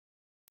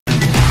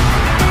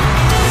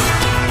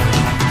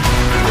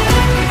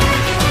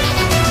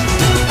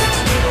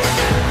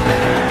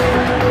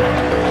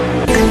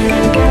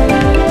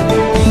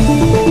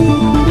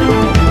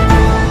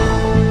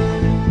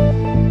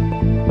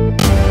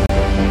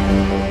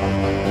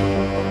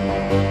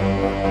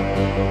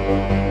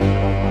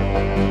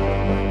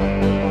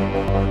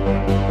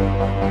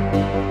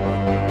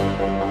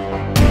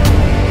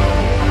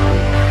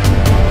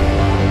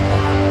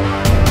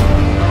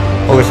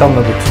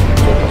მოგესალმებით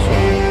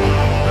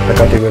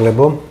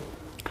PKTV-ლებო.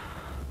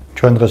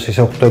 ჩვენ დღეს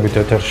ისევ ხვდებით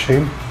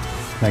ეთერში.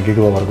 მე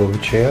გიგლა ვარ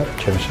გობეჩია,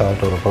 ჩემი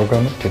საავტორო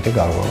პროგრამა დიდი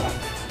გარღვევა.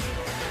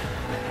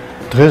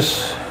 დღეს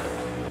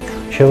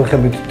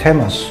შევეხებით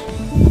თემას,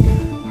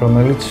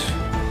 რომელიც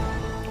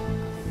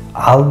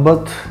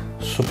ალბათ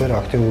სუპერ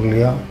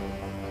აქტიურია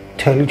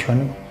მთელი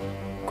ჩვენი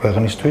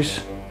ქვეყნისთვის,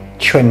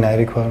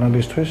 ჩვენნაირი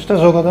ქვეყნებისთვის და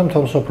ზოგადად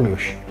მთელ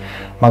მსოფლიოში.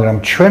 მაგრამ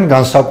ჩვენ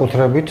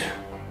განსაკუთრებით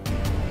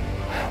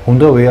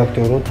უნდა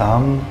ვიაქტიუროთ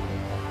ამ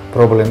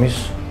პრობლემის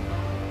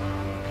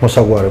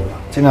მოსაგვარება.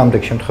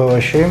 წინამდეგ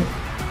შემთხვევაში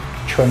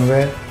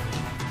ჩვენვე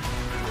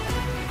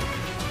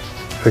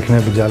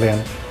ვიქნები ძალიან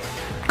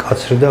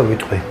კაცრი და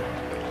ვიტყვი.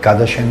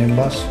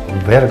 გადაშენებას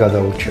ვერ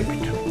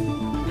გადაურჩებით.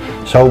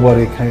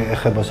 საუბარი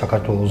ეხება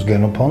საქართველოს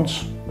გენოფონდს,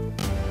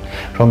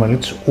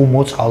 რომელიც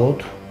უმოწყალოდ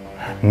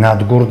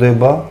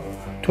ნადგურდება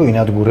თუ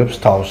ინადგურებს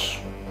თავს.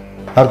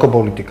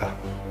 ნარკოპოლიტიკა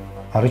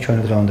არის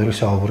ჩვენი დღევანდელი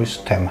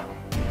საუბრის თემა.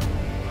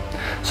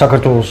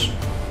 საქართველოს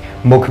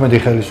მოქმედი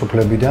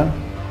ხელისუფლებიდან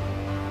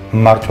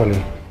მმართველი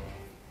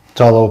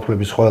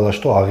ძალაუფლების ყველა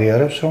შტო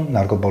აღიარებს, რომ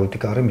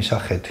ნარკოპოლიტიკა არის მის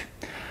ახეთი.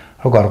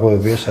 რომ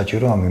გარღვევებია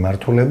საჭირო ამ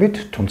მიმართულებით,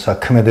 თუმცა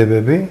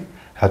ქმედებები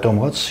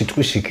რატომღაც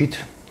სიტყვის იქით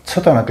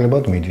ცოტა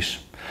ნაკლებად მიდის.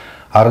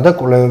 არა და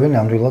კვლევები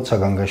ნამდვილად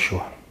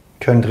საგანგაშოა.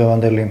 ჩვენი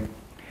დღევანდელი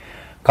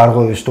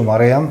გარღვევის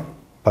სტუმარია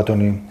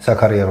ბატონი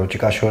ზაქარია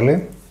როჭიკაშვილი,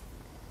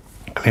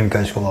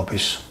 კლინიკის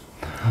სკოლაპის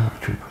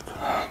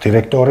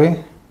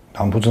დირექტორი,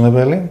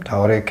 დამფუძნებელი,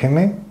 მთავარი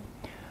ექიმი,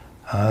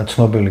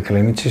 ცნობილი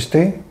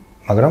კლინიცისტი,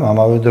 მაგრამ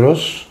ამავე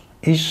დროს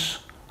ის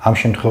ამ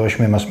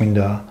შემთხვევაში მე მას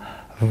მინდა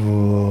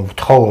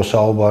ვთხოვო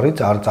საუბარი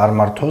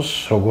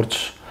წარმართოს როგორც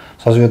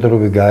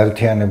საზოგადოებრივი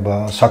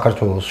გაერთიანება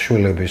საქართველოს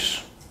შვილების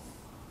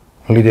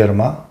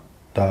ლიდერმა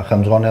და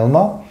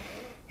ხელმძღვანელმა,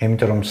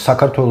 იმიტომ რომ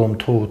საქართველოს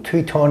თუ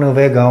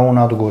თვითონვე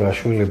გაუნადგურა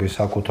შვილების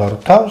საკუთარ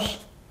თავს,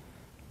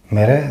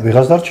 მე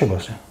ვიღაც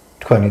დარჩებაზე,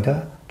 თქვენი და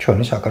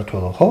ჩვენი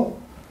საქართველო, ხო?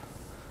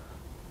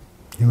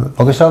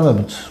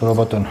 მოგესალმებით, სურა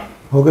ბატონო.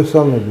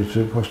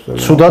 მოგესალმებით, ფოსტელი.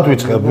 სუდად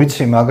ვიწყებ,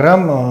 ვიცი,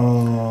 მაგრამ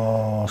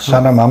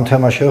სანამ ამ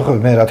თემას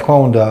შევხვდებით, მე რა თქმა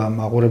უნდა,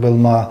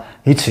 მაყურებელმა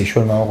იცი,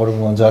 ჩვენმა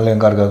მაყურებელმა ძალიან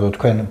კარგად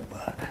თქვენ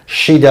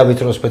შიდა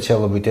ვიწრო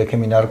სპეციალობით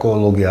ექიმი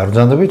ნარკოლოგი არ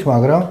ვძანდებით,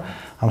 მაგრამ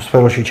ამ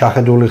სფეროში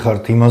ჩახედული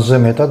ხართ იმაზე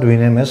მეტად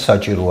ვინმე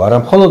საჭირო,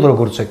 არა მხოლოდ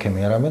როგორც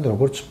ექიმი, არამედ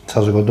როგორც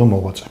საზოგადო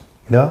მოღვაწე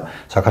და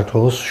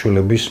საქართველოს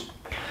შვილების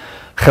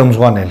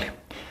ხელმძღვანელი.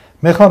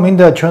 მე ხლა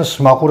მინდა ჩვენს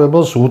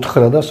მაყურებელს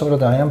უთხრა და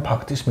სწორედ აი ამ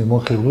ფაქტის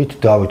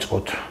მიმოხილვით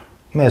დავიწყოთ.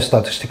 მე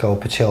სტატისტიკა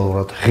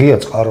ოფიციალურად ღია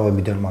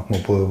წყაროებიდან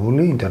მაქვს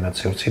მოპოვებული ინტერნეტ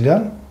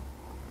სივრციდან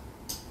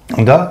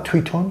და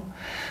თვითონ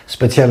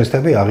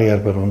სპეციალისტები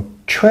აღიარებენ, რომ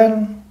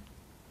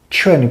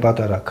ჩვენი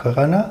პატარა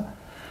ქვეყანა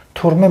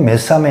თურმე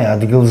მესამე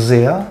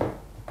ადგილზეა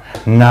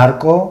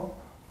ნარკო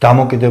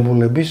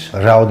დამოკიდებულების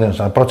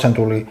რაოდენობის,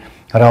 პროცენტული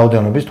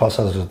რაოდენობის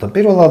თვალსაზრისით და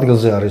პირველ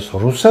ადგილზე არის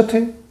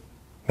რუსეთი,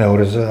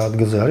 მეორე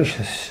ადგილზე არის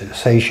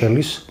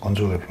სეიშელის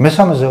კუნძულები.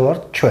 მესამეზე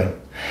ვართ ჩვენ.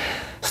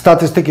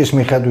 სტატისტიკის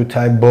მიხედვით,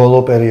 აი ბოლო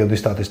პერიოდის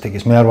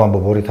სტატისტიკის, მე არ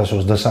ვამბობ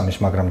 2023-ის,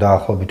 მაგრამ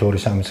დაახლოებით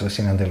 2-3 წლის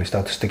წინანდელი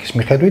სტატისტიკის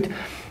მიხედვით,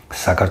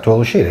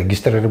 საქართველოში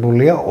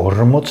რეგისტრირებულია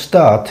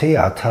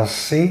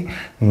 50,000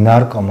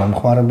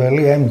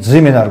 ნარკომომხმარებელი, აი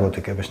მძიმე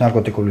ნარკოტიკების,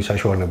 ნარკოტიკული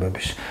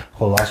საშუალებების,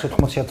 ხოლო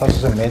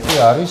 180,000-ზე მეტი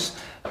არის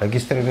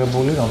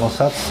რეგისტრირებული,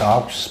 რომელსაც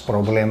აქვს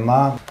პრობლემა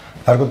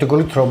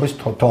ნარკოტიკული თრობის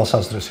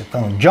თვალსაზრისით.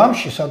 ანუ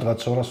ჯამში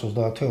სადღაც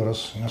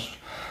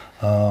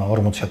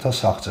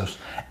 230,000-40,000 აღწევს.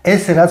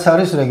 ეს რაც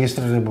არის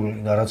რეგისტრირებული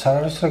და რაც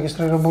არ არის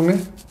რეგისტრირებული.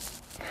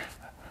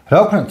 რა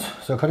ვქნათ,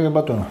 ზაქარია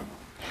ბატონო?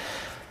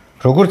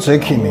 როგორც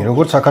ექიმი,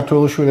 როგორც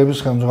საქართველოს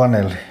შვილების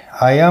ხელმძღვანელი,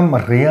 აი ამ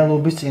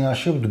რეალობის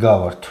წინაშე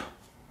ვდგავართ.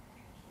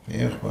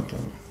 ეხ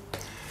ბატონო.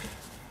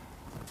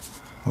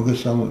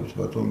 მოგესალმებით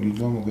ბატონო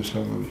გიგლა,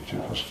 მოგესალმებით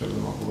ფოსტელი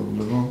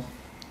მაყურებლებო,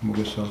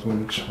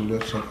 მოგესალმებით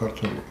სრულიად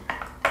საქართველო.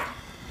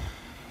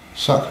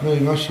 საქმე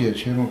იმაშია,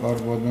 ჩემო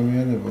კარგო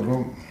ადამიანებო,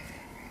 რომ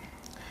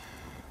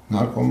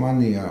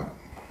ნარკომანია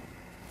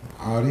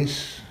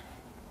არის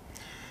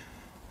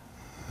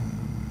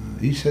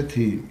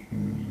ისეთი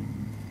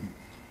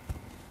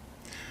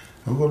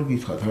როგორ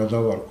გითხრათ, რა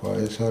დავარქვა,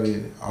 ეს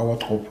არის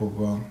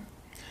ავადმყოფობა,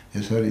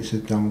 ეს არის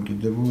ისეთი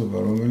დამოკიდებულება,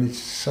 რომელიც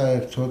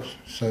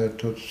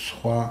საერთოდ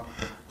სხვა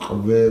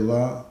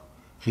ყველა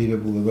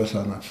ღირებულებას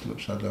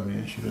ანაცვლებს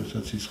ადამიანში,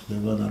 როდესაც ის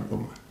ხდება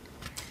ნარკომანი.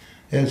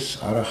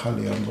 ეს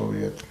არახალი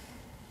ამბავია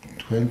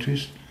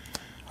თქვენთვის,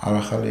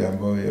 არახალი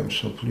ამბავია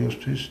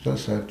მსოფლიოსთვის და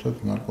საერთოდ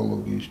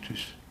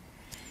ნარკოლოგიისთვის.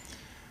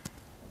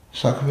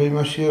 საქმე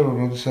იმაშია, რომ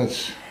როდესაც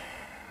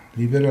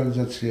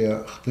ლიბერალიზაცია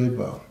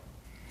ხდება,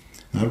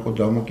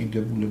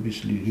 ნარკოდამოკიდებულების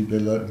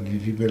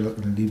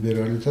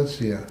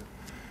ლიბერალიზაცია,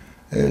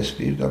 ეს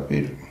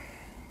პირდაპირ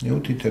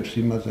მიუთითებს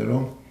იმაზე,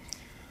 რომ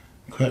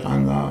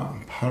ქვეყანა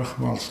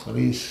ფარხმალს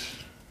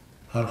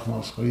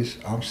ხრის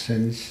ამ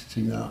სცენის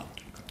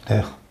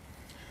წინააღმდეგ.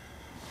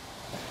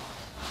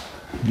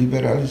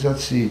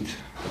 ლიბერალიზაციით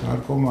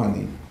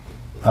ნარკომანი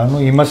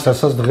ანუ იმას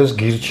რასაც დღეს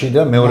გირჩი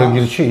და მეორე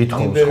გირჩი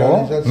ითხოვს,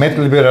 ხო? მეტ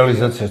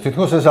ლიბერალიზაციას.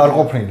 თითქოს ეს არ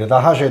ყოფნიდა და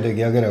ახლა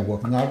შედეგი აგერა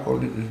გვაქვს.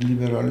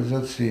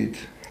 ნარკოლიბერალიზაციით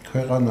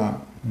ქვეყანა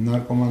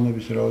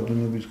ნარკომანების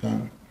რაოდენობისგან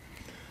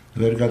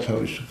ვერ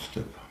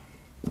გათავისუფლდება.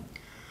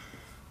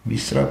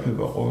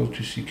 მისწრაფება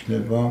ყოველთვის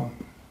იქნება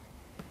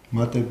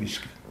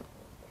მატებისკენ.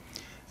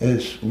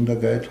 ეს უნდა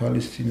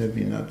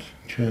გაეთვალისწინებინათ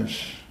ჩვენს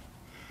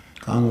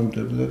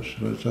კანონმდებლებს,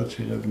 როდესაც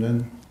იღებდნენ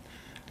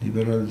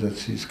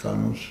ლიბერალიზაციის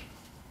კანონს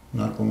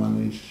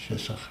ნარკომანიის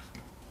შესახებ.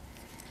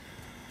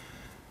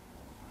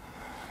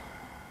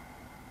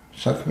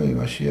 საქმე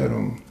იმაშია,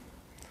 რომ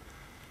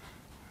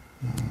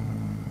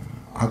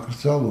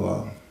აკრძალვა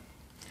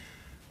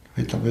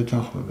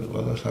ვეთანხმები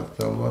ყველა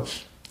საკრძალვაც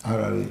არ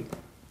არის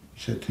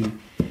ისეთი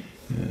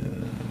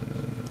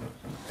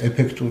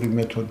ეფექტური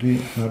მეთოდი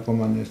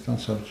ნარკომანიასთან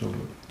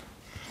საბრძოლველად.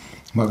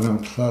 მაგრამ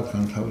თქვათ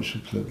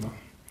განთავისუფლება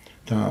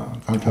და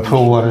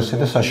განთავისუფლება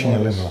და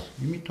საშინელება.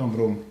 იმიტომ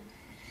რომ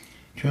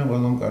ჩვენ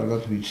ყველამ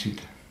კარგად ვიცით,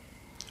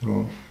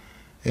 რომ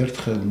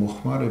ერთხელ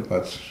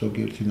მოხმარებაც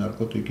ზოგიერთი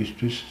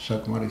ნარკოტიკისთვის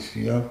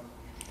საკმარისია,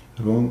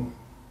 რომ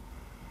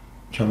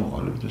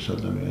ჩამოყალიბდეს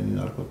ადამიანი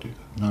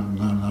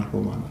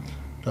ნარკომანად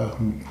და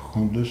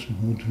ჰქონდეს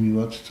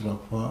მუდმივად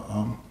სწრაფვა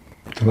ამ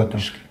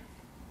დროისკენ.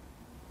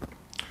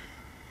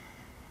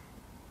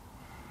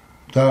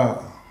 და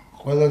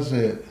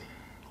ყველაზე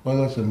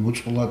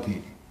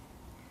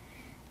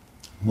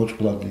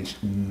მოწყვლადი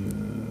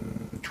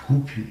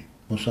ჯგუფი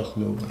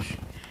მოსახლეობაში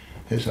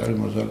ეს არის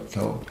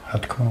მოზარდთაობა. რა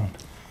თქმა უნდა.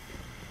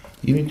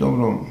 იმიტომ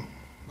რომ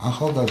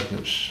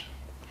ახალგაზრდებს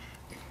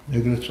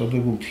ეგრეთ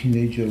წოდებულ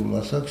თინეიჯერულ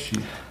ასაკში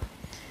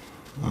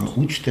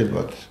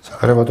უჩნდებათ.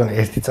 ზაქარია ბატონო,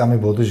 ერთი წამი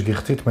ბოდიშ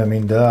გიხდით, მე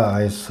მინდა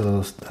აი ეს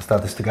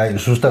სტატისტიკა,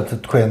 ზუსტად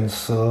თქვენს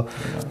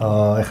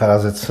ეხლა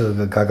რაზეც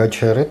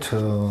გაგაჩერეთ,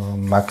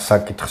 მაგ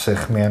საკითხს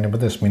ეხმიანება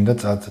და ეს მინდა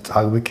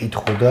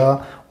წაგვიკითხო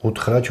და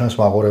უთხრა ჩვენს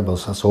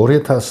მაყურებელსაც.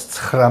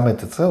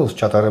 2019 წელს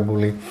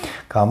ჩატარებული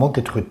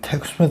გამოკითხვით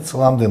 16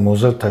 წლამდე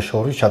მოზარდთა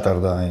შორის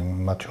ჩატარდა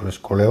მათ შორის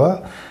კვლევა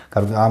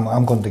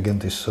ამ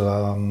კონტინგენტის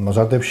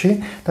მოზარდებში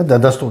და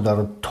დადასტურდა,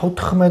 რომ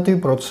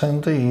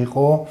 14%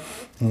 იყო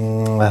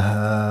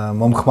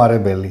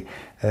მომხმარებელი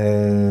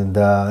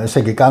და ესე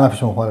იგი კანაფის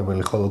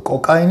მომხმარებელი, ხოლო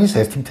კოკაინის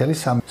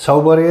 1.3.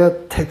 საუბარია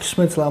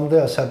 16 წლამდე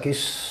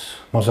ასაკის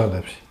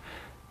მოზარდებში.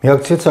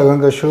 მიაქციეთ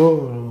საგანგაშო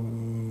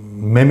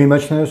მე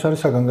მიმაჩნევს არის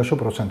საგანგაშო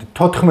პროცენტი.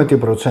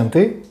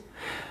 14%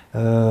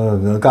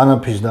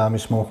 კანაფის და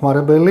ამის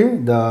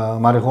მომხმარებელი და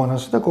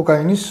მარიხუანას და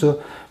კოკაინის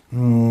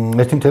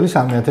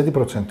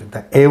 1.3%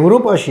 და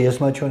ევროპაში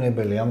ეს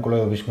მაჩვენებელი ამ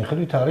კვლევების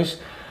მიხედვით არის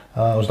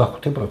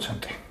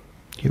 25%.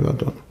 კი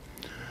ბატონო.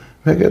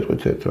 მე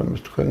გეტყვით ერთ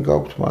რამეს, თქვენ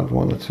გაქვთ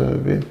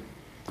მონაცემები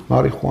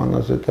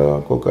მარიხუანაზე და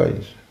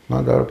კოკაინზე.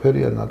 მან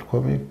არაფერია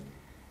ნათქვამი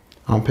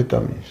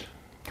ამფეტამინზე.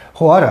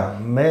 ხო არა,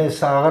 მე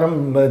საღარ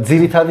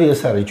ძირითადი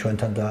ეს არის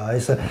ჩვენთან და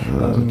ეს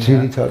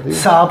ძირითადი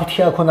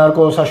საავთიაქო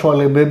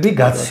ნარკოსაშუალებები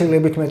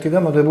გაცილებით მეტი და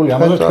მოდებული.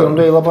 ამაზე თქვენ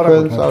უნდა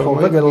ელაპარაკოთ, ხო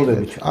და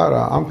გელოდებით.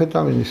 არა,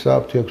 ამფეტამინის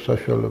საავთიაქო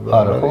საშუალება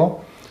არა, ხო?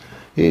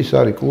 ის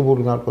არის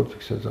კლუბური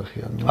ნარკოტიკის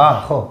ეძახიან.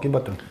 ხო, კი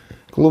ბატონო.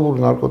 კლუბური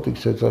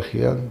ნარკოტიკის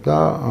ეძახიან და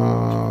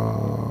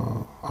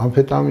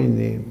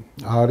ამფეტამინი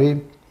არის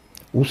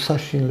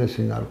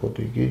უსაშინლესი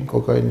ნარკოტიკი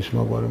კოკაინის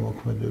მაგვარი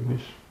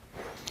მოქმედების.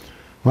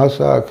 მას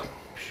აქვს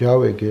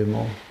შავე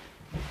გემო,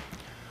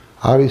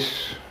 არის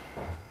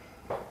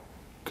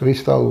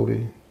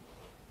კრისტალური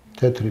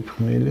თეთრი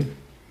ფხნილი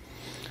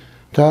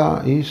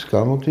და ის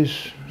გამოდის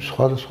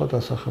სხვადასხვა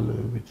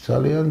დასახელებებით.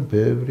 ძალიან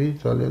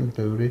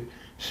ბევრი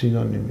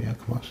სინონიმი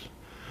აქვს მას.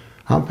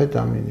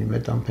 ამფეტამინი,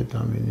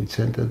 მეტამფეტამინი,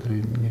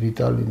 ცენტედრინი,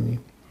 რიტალინი,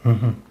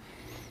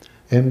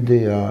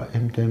 MDA,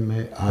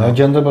 MDMA.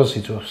 აჯანდაბას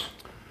იწვევს.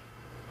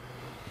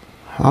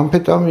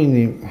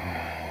 ამფეტამინი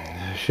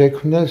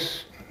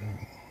შექმნეს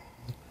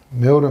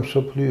მეორე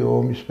მსოფლიო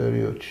ომის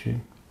პერიოდში,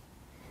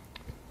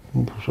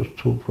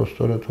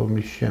 უბრალოდ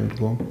ომის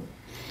შემდგომ,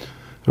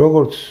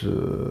 როგორც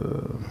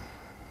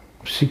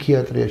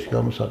ფსიქიატრიაში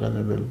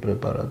გამოსაყენებელი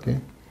პრეპარატი,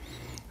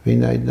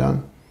 ვინაიდან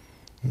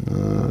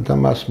და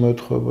მას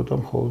მოეთხოვებოდა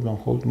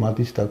მხოლოდ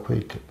მადის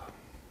დაქვეითება.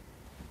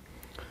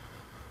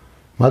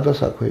 მადას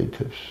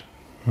აქვეითებს.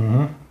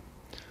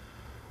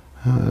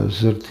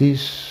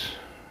 ზრდის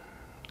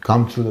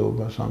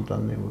გამძლეობას,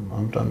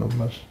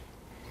 ამტანობას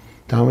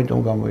და ამიტომ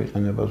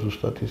გამოიყენება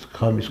ზუსტად ის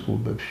ღამის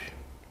კლუბებში,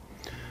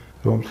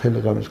 რომ მთელი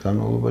ღამის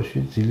განმავლობაში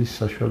ძილის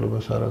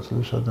საშუალებას არ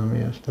აძლევს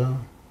ადამიანს და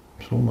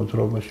სულ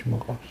მოძრაობაში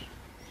მოყავს.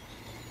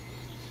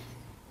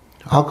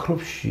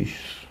 აკრობს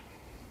შიშს,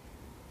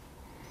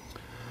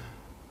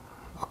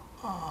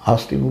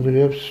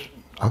 ასტიმულირებს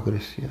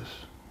აგრესიას.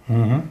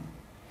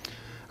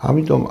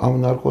 ამიტომ ამ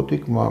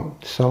ნარკოტიკმა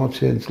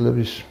 60-იანი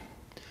წლების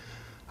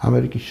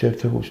ამერიკის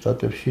შეერთებულ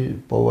შტატებში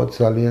პოვა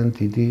ძალიან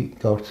დიდი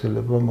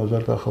გავრცელება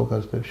მოზარდ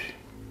ახალგაზრდებში.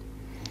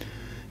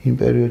 იმ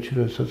პერიოდში,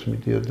 როდესაც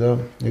მიდიოდა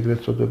ეგრეთ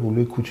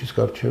წოდებული ქუჩის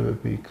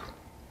გარჩევები იქ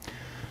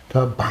და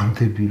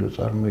ბანდები რო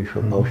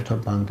წარმოიშვა, ბავშვთა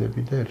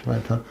ბანდები და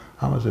ერთმანეთთან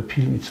ამაზე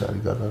ფილმიც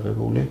არის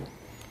გადაღებული,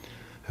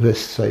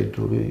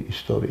 ვესტსაიდური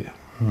ისტორია.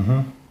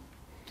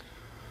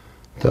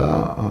 და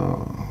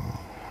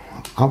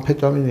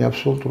ამფეტამინი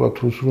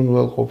აბსოლუტურად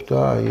უზრუნველყოფდა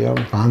აი ამ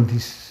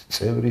ბანდის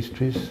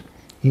წევრისთვის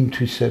იმ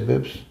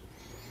თვისებებს,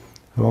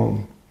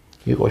 რომ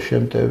იყო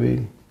შემტევი,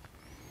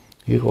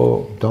 იყო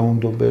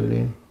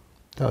დაუნდობელი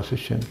და ასე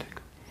შემდეგ.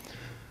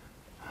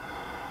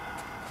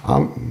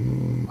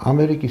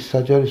 ამერიკის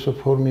საჯარისო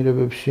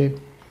ფორმირებებში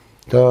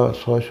და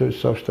სხვა შორის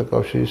საბჭოთა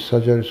კავშირის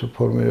საჯარისო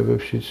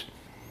ფორმირებებშიც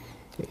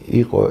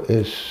იყო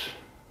ეს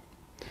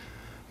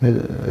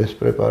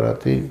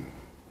პრეპარატი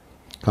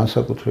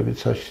განსაკუთრებით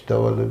საშიში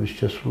დავალების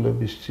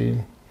შესრულების წინ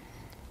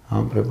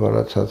ამ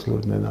პრეპარატს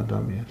აძლევდნენ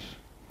ადამიანს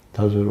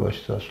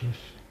დაზვერვაში წასვლის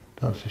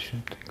და ასე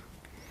შემდეგ.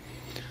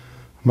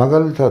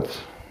 მაგალითად,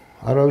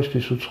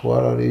 არავისთვის უცხო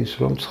არ არის ის,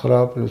 რომ 9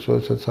 აპრილს,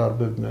 როდესაც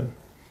არბებდნენ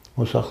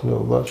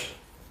მოსახლეობას,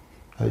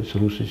 აი ეს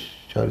რუსის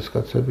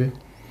ჯარისკაცები,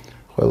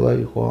 ყველა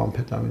იყო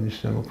ამფეტამინის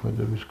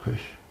ზემოქმედების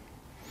ქვეშ.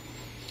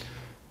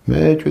 მე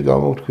ეჭვი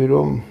გამოვთქვი,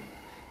 რომ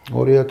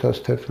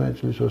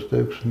 2011 წლის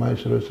 26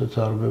 მაისს, როდესაც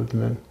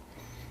არბებდნენ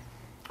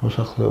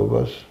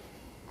მოსახლეობას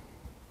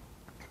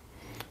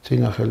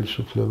წინა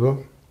ხელისუფლება,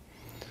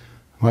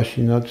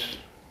 მაშინაც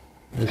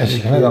ეს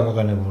იქნა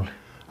გამოყენებული.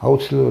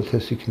 აუცილებლად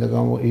ეს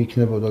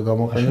იქნებოდა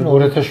გამოყენებული.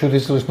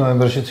 2007 წლის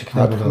ნოემბერშიც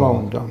იქნებოდა. რა თქმა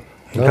უნდა.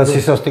 იქაც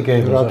სისასტიკე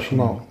იყო. რა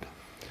თქმა უნდა.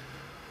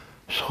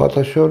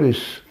 სხვათა შორის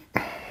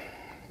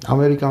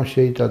ამერიკამ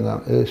შეიტანა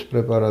ეს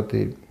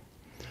პრეპარატი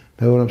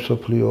მეორე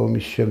მსოფლიო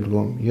ომის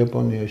შემდგომ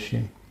იაპონიაში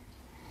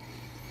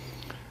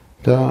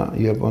და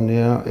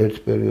იაპონია ერთ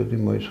პერიოდი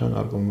მოიცვა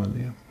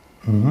ნარკომანიამ.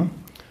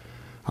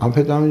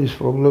 ამფეტამინის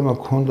პრობლემა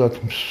ჰქონდათ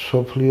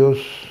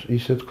მსოფლიოს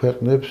ისეთ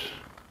ქვეყნებს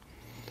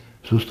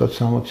ზუსტად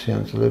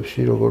 60-იან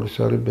წლებში, როგორც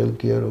არის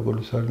ბელგია,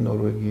 როგორც არის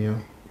ნორვეგია,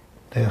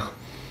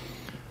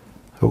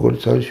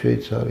 როგორც არის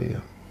შვეიცარია.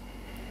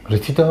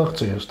 რითი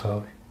დააღწიეს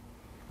თავი?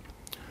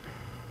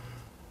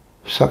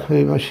 საქმე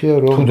იმაშია,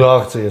 რომ თუ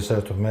დააღწიეს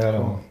საერთოდ მე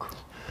არა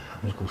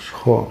მაქვს.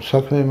 ხო,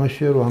 საქმე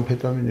იმაშია, რომ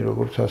ამფეტამინი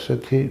როგორც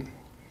ასეთი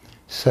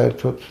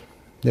საერთოდ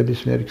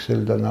ნებისმიერი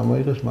ქსელიდან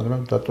ამოიღეს,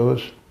 მაგრამ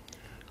დატოვეს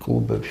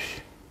კლუბებში.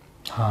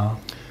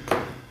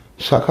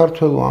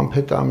 საქართველოს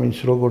ამფეტამინს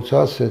როგორც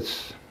ასეთს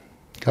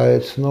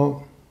გაეცნო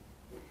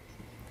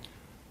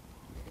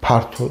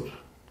ფართოდ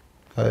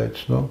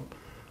გაეცნო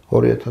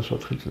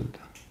 2004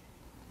 წლიდან.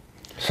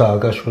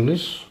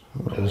 სააგაშვილის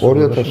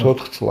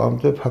 2004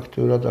 წლამდე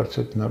ფაქტიურად არც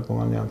ერთი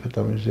ნარკომანი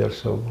ამფეტამინზე არ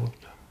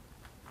საუბრობდა.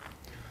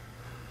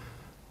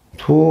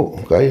 თუ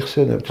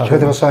გაიხსენებთ,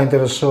 ახლა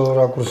საინტერესო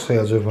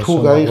რაკურსია ძებოს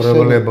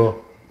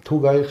თუ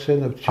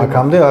გაიხსენებთ,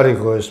 აქამდე არ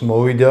იყო ეს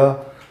მოვიდა,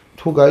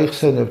 თუ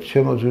გაიხსენებთ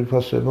ჩემო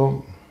ძვირფასებო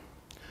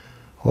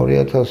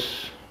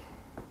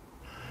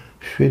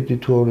 2007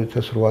 თუ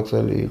 2008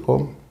 წელი იყო,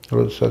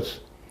 როდესაც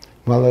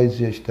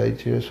მალაიზიაში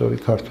დაიჭირეს ორი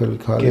ქართველი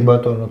ქალი. კი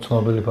ბატონო,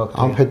 ცნობილი ფაქტია.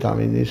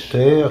 ამფეტამინის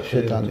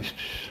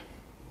შეტანისთვის.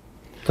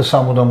 და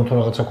სამუდამოდ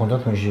რაღაცა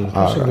ჰქონდათ მისში.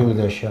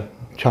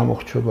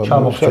 ჩამოხრჩობა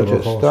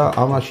მოსაჯეს და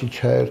ამაში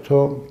ჩაერთო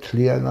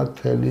მთლიანად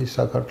მთელი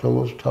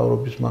საქართველოს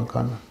მთავრობის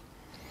მანქანა.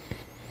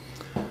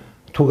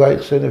 თუ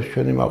გაიხსენებს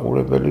ჩვენი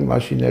მაყურებელი,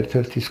 მაშინ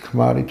ერთ-ერთის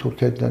ქმარი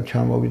თურქეთიდან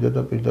ჩამოვიდა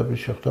და პირდაპირ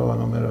შეხვდა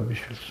ვანო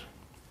მერაბიშვილს.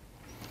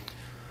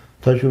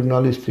 და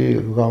ჟურნალისტი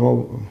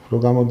რო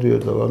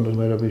გამოდიოდა ვანო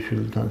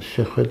მერაბიშვილთან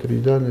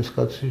შეხვედრიდან, ეს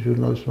კაცი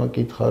ჟურნალისტმა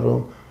კითხა,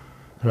 რომ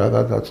რა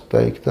გადაწყდა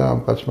იქ და ამ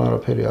კაცმა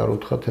არაფერი არ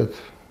უთხრა, თეთ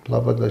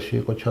ლაბადაში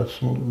იყო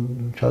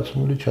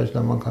ჩაცმული, ჩაჯდა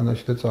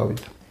მანქანაში და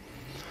წავიდა.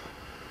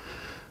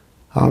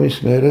 ამის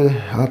მერე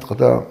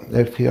ატყდა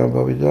ერთი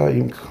ამბავი და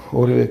იმ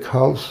ორივე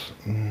ქალს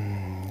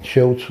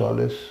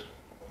შეუცვალეს,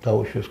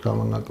 დაუშვეს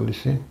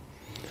გამონაკლისი.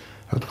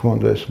 რა თქმა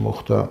უნდა ეს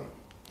მოხდა,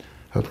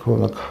 რა თქმა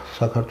უნდა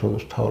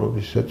საქართველოს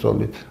მთავრობის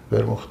ეწოლით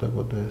ვერ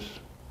მოხდებოდა ეს.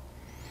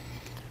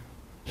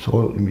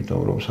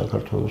 იმიტომ რომ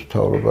საქართველოს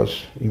მთავრობას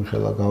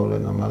იმხელა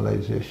გავლენა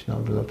მალაიზიაში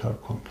ნამდვილად არ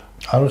ჰქონდა.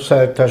 ანუ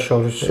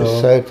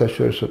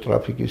საერთაშორისო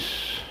ტრაფიკის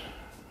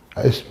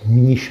ეს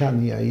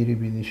ნიშანია,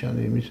 ირიბი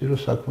ნიშანი იმისი, რომ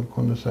საქმე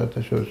ჰქონდა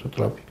საერთაშორისო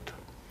ტრაფიკთან.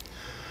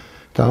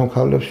 და ამ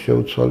ქალებს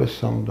შეუცვალეს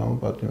სამუდამო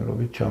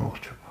პატიმრობით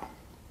ჩამოხრჩობა.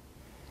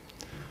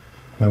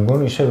 მე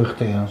მგონი ისე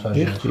ვიხდიან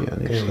საერთოდ.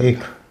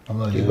 იქ,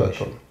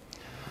 მალაიზიაში.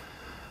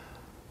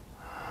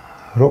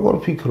 როგორ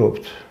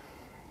ფიქრობთ,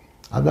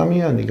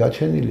 ადამიანი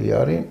გაჩენილი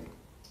არის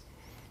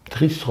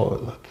დღის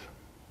ცხოველად.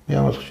 მე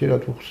ამას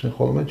ხშირად ვუხსნი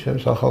ხოლმე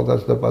ჩემს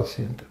ახალგაზრდა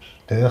პაციენტებს.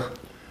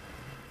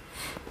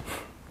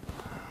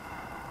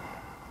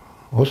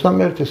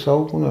 21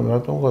 საუკუნემ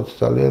რატომღაც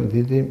ძალიან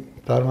დიდი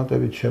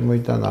წარმატებით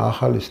შემოიტანა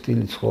ახალი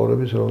სტილი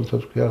ცხოვრების,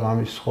 რომელსაც ქვია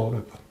ღამის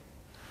ცხოვრება.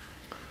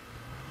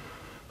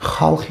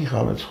 ხალხი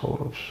ღამე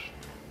ცხოვრობს.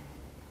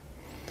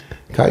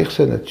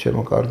 გაიხსენეთ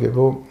ჩემო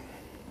კარგებო,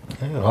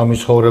 ღამის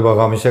ცხოვრება,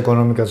 ღამის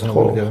ეკონომიკაც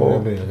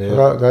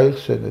რა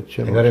გაიხსენეთ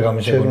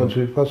ჩემო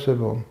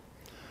ძვირფასებო.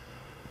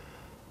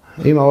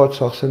 იმავად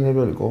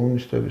სახსენებელი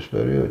კომუნისტების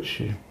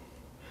პერიოდში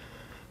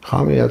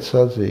ღამე 10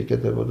 საათზე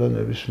იკეტებოდა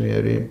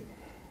ნებისმიერი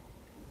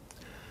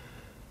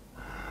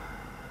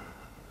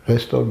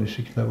რესტორნის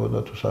იქნებოდა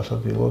თუ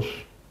სასადილოს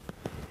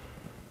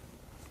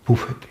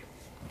ბუფეტი.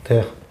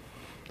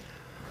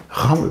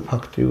 ღამე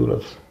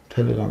ფაქტიურად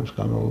მთელი ღამის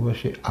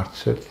განმავლობაში არც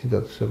ერთი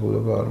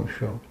დაწესებულება არ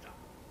მუშაობდა.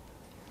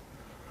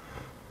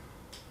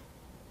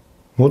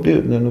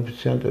 მოდიოდნენ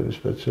ოფიციანტები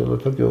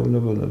სპეციალურად და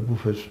გეუბნებოდნენ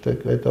ბუფეტს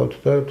ეტავთ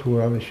და თუ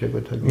რამე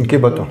შეგვეთა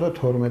გიგლა და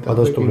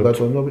 12-ამდე კი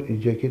ბატონო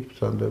იჯექით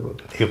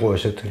ბრძანდებოდა. იყო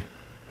ესეთი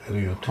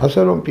პერიოდი.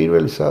 ასე რომ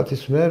პირველი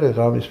საათის მერე,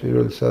 ღამის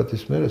პირველი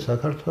საათის მერე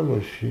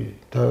საქართველოში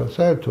და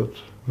საერთოდ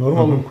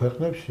ნორმალურ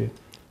ქვეყნებში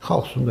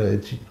ხალხს უნდა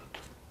ეძინოთ.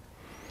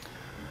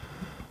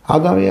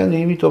 ადამიანი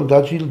იმიტომ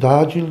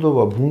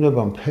დააჯილდოვა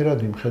ბუნებამ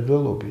ფერადი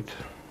მხედველობით,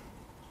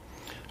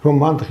 რომ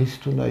მან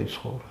დღისით უნდა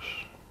იცხოვროს.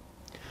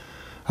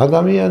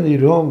 ადამიანი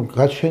რომ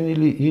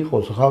გაჩენილი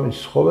იყოს ღამის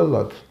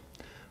ცხოველად,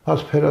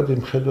 მას ფერადი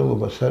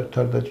მხედველობა საერთოდ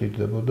არ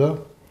დაჭირდებოდა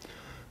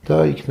და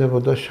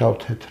იქნებოდა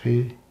შავ-თეთრი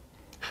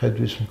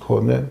ხედვის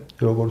მქონე,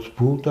 როგორც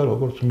ბუ და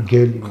როგორც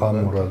მგელი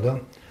გამურადა.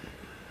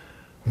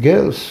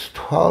 მგელს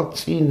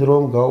თვალწინ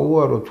რომ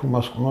გაუარო თუ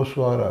მას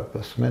ყნოსო არ აქვს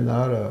და სმენა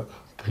არ აქვს,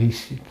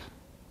 დღისით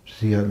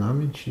ზიან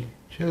ამინჩი,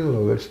 შეიძლება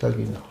ვერც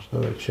დაგინახოს და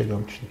ვერც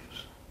შეგამჩნიოს.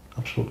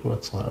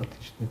 აბსოლუტურად წყარად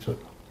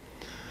იწოდება.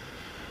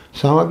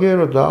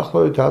 სამაგერო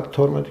დაახლოებით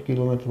 10-12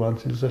 კილომეტრ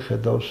მანძილზე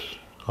ხედავს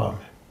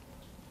ღამე.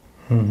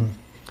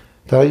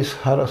 და ის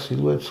არა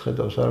სილუეტს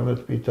ხედავს, არამედ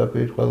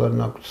პირდაპირ ყველა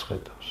ნაკვთს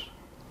ხედავს.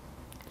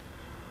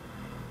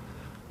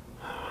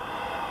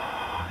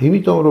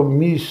 იმიტომ რომ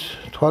მის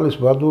თვალის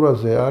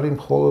ბადურაზე არის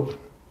მხოლოდ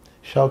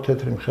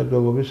შავ-თეთრი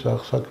მხედველობის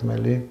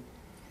აღსაქმელი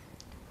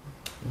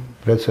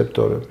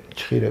რეცეპტორები,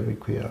 ჩხირები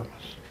ქვია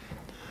ამას.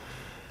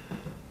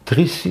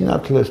 დღის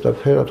სინათლეს და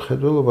ფერად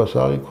მხედველობას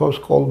აღიქვავს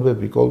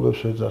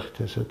კოლბებს ვეძახით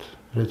ესეთ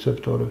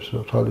რეცეპტორებს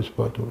თვალის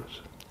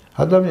ბადურაზე.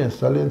 ადამიანს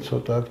ძალიან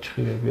ცოტა აქვს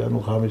ჩხირები, ანუ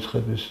ღამის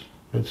ხედვის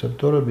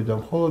რეცეპტორები და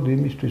მხოლოდ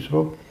იმისთვის,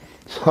 რომ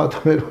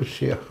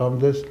საათმეროში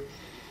ახამდეს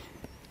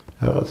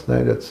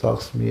რაღაცნაირად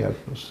სახს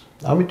მიაგნოს.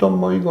 ამიტომ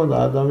მოიგონა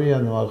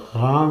ადამიანმა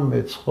ღამე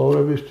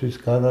ცხოვრებისთვის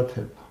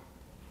განათება.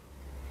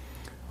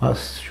 მას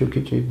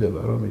შუქი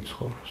ჭირდება რომ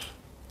იცხოვროს.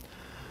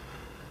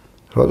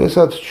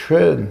 როდესაც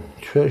ჩვენ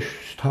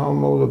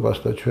შთამომავლობას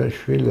და ჩვენ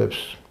შვილებს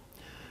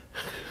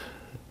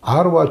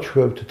არ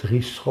ვაჩვევთ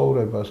დღის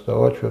ცხოვრებას და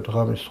ვაჩვევთ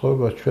ღამის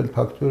ცხოვრებას, ჩვენ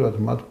ფაქტურად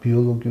მათ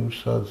ბიოლოგიურ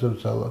საათზე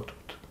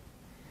ვძალადობთ.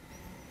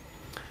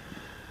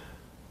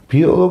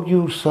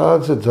 ბიოლოგიურ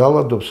საათზე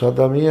ძალადობს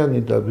ადამიანი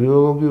და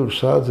ბიოლოგიურ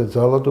საათზე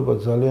ძალადობა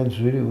ძალიან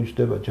ძვირი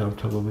უჯდება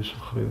ჯანმრთელობის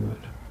მხრივ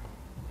მერე.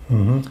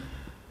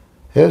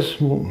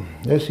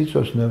 ეს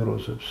იწვევს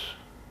ნევროზებს.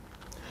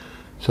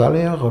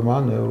 ძალიან ღრმა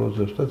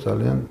ნევროზებს და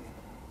ძალიან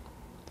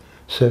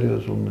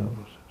სერიოზულ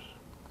ნევროზებს.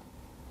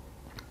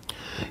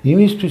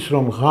 იმისთვის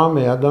რომ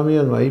ღამე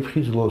ადამიანმა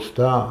იფხიზლოს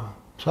და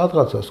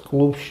სადღაცას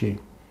კლუბში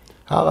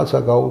რაღაცა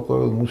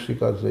გაურკვეველ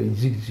მუსიკაზე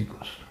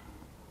იძიგძიგოს.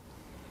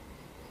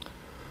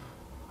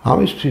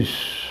 ამისთვის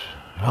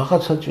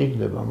რაღაცა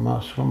ჭირდება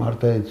მას, რომ არ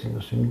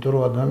დაეძინოს, იმიტომ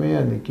რომ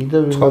ადამიანი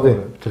კიდევ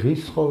დღის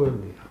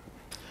ცხოველია.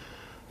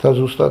 და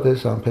ზუსტად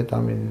ეს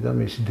ამფეტამინი და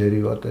მისი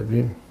დერივატები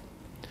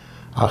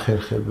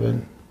ახერხებენ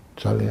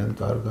ძალიან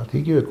კარგად.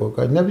 იგივე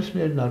კოკაინი,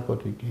 ნებისმიერი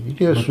ნარკოტიკი,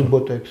 იგივე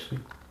სუბოტექსი.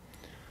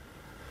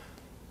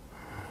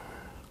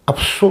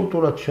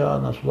 აბსოლუტურად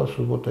ჩაანაცვლა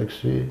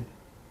სუბოტექსი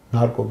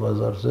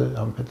ნარკობაზარზე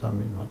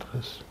ამფეტამინმა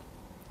დღეს.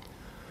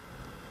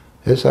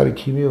 ეს არის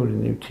ქიმიური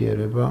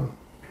ნივთიერება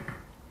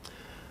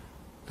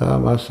და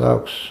მას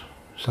აქვს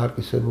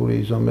სარკისებური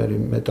იზომერი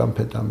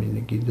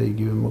მეტამფეტამინი, კიდე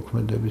იგივე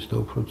მოქმედების და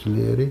უფრო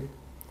ძლიერი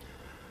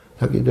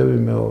და კიდევ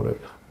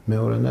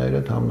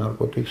მეორენაირად ამ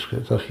ნარკოტიკს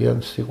ეძახიან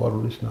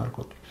სიყვარულის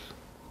ნარკოტიკს.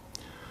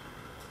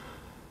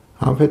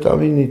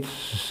 ამფეტამინით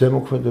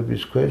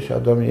ზემოქმედების ქვეშ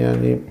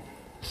ადამიანი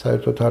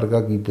საერთოდ არ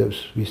გაგიდებს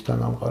ვისთან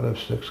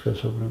ამყარებს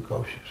სექს-სქესობრივ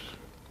კავშირს.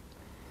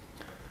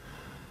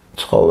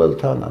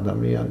 ცხოველთან,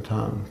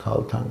 ადამიანთან,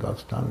 ქალთან,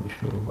 კაცთან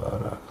მნიშვნელობა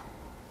არ აქვს.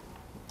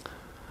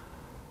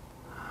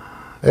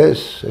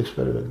 ეს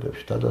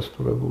ექსპერიმენტებში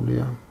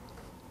დადასტურებულია.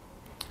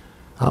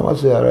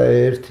 ამაზე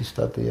არაერთი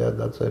სტატია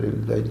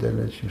დაწერილი და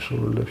ინტერნეტში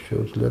მსურველებს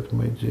შეუძლიათ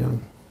მოიძიონ.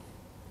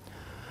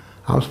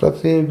 ამ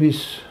სტატიების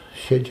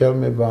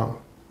შეჯამება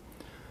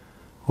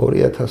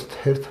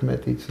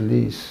 2011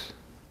 წლის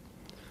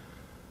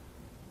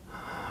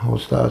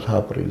 30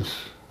 აპრილს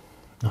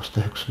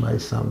 26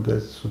 მაისამდე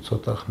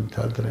ცოტა ხნით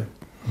ადრე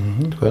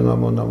თქვენმა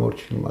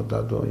მონამორჩილმა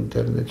დადო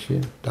ინტერნეტში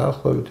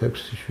დაახლოებით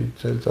 6-7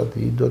 წელიწადი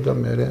იდო და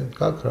მერე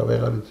გაქრა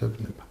ვეღარ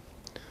იძებნება.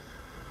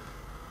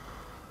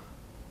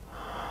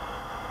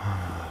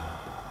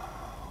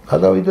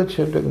 გადავიდეთ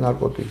შემდეგ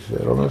ნარკოტიკზე,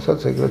 რომელსაც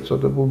ეგრეთ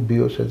წოდებულ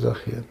ბიოს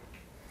ეძახიან.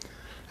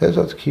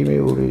 ესაც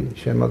ქიმიური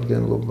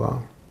შემადგენლობა,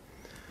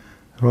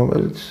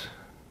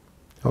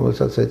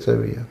 რომელსაც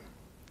ეწევიან.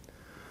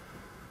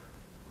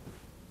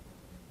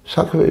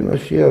 საქმე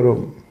იმაშია, რომ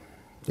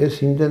ეს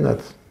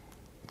იმდენად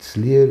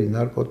ძლიერი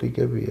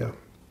ნარკოტიკებია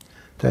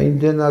და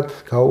იმდენად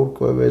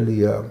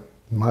გაურკვეველია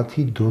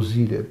მათი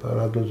დოზირება,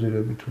 რა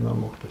დოზირებით უნდა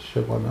მოხდეს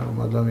შეყვანა, რომ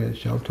ადამიანის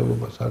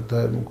ჯანმრთელობას არ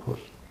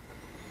დაემუქროს.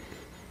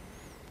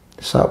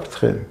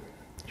 საფრთხე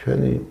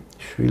ჩვენი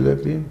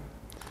შვილები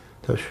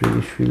და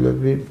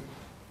შვილიშვილები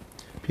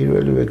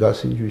პირველივე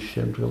გასინჯვის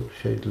შემდგომ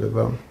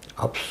შეიძლება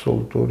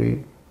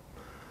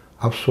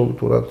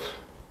აბსოლუტურად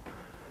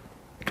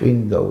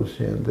ტვინი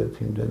დაუსიანდეთ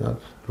იმდენად,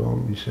 რომ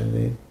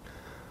ისინი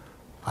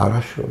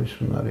არაშრომის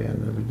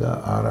უნარიანები და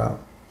არა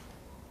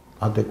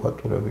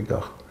ადეკვატურები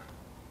გახდნენ.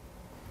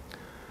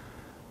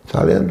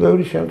 ძალიან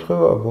ბევრი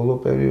შემთხვევაა ბოლო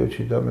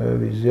პერიოდში და მე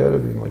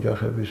ვიზიარები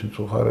მოჯახების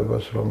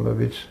მწუხარებას,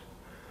 რომლებიც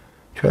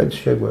ჩვენს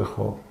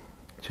შეგვეხო,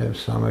 ჩემს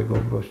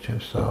სამეგობროს,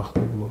 ჩემს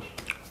საახლობლოს.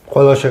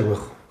 ყველა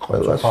შეგვეხო.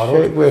 ყველა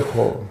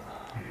შეგვეხო.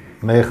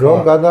 მე რომ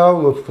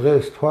გადაავლოთ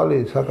დღეს თვალი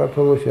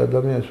საქართველოში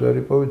ადამიანს ვერ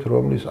იპოვით,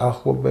 რომლის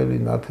ახლობელი,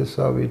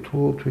 ნათესავი თუ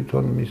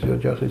თვითონ მისი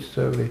ოჯახის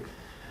წევრი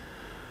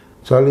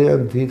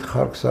ძალიან დიდ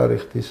ხარკს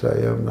არიხდის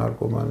აი ამ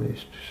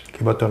ნარკომანიისთვის.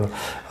 კი ბატონო,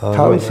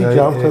 თავისი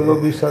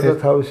ჯანმრთელობისა და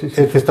თავისი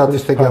ერთი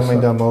სტატისტიკა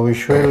მინდა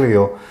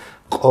მოვიშველიო.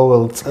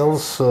 ყოველ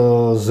წელს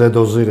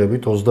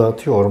ზედოზირებით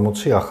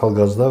 30-40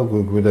 ახალგაზრდა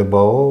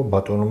გვიდებაო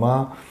ბატონმა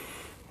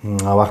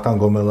ვახტანგ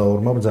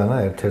გომელაურმა ბრძანა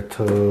ერთ-ერთ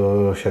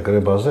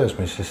შეკრებაზე, ეს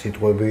მისი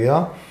სიტყვებია.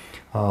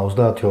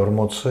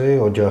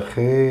 30-40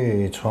 ოჯახი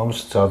იცვამს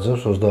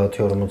ძაძებს,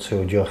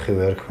 30-40 ოჯახი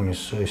ვერ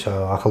ქმნის, ის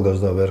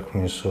ახალგაზრდა ვერ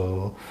ქმნის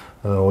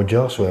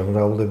ოჯახს, ვერ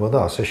მრავლდება და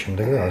ასე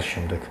შემდეგ და ასე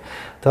შემდეგ.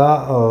 და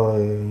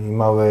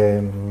იმავე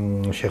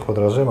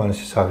შეხვედრაზე მან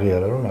ისიც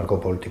აღიარა, რომ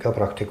ნარკოპოლიტიკა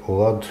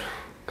პრაქტიკულად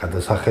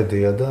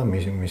გადასახედია და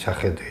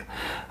მისახედია.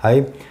 აი,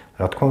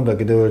 რა თქმა უნდა,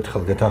 კიდევ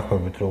ერთხელ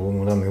გეთანხმებით, რომ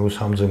უნდა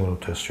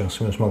მიუსამძიმროთ ეს ჩვენს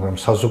იმას, მაგრამ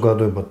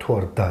საზოგადოება თუ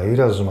არ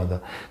დაირაზმა და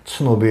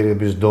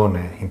ცნობიერების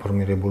დონე,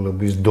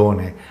 ინფორმირებულობის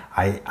დონე,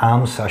 აი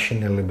ამ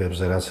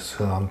საშინელებებზე, რასაც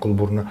ამ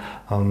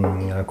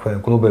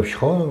კლუბებში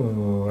ხო,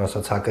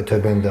 რასაც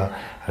აკეთებენ და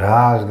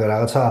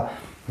რაღაცა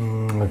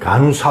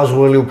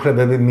განუსაზღვრელი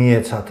უფლებები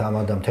მიეცათ ამ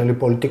მთელი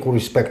პოლიტიკური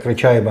სპექტრი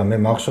ჩაება. მე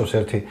მახსოვს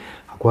ერთი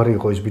გვარი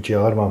იყო ის ბიჭი,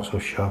 აღარ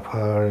მახსოვს,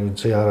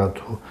 შაფარიძე არა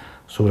თუ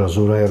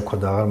ზურა ერქვა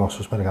და აღარ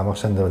მახსოვს, მე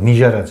გამახსენდება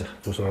ნიჟარაძე,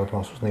 ზუსტად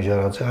მახსოვს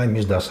ნიჟარაძე, აი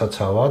მის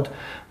დასაცავად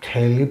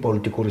მთელი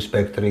პოლიტიკური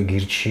სპექტრი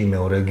გირჩი,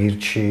 მეორე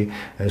გირჩი,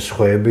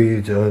 სხვები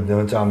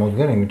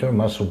წამოდგენ, იმიტომ რომ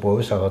მას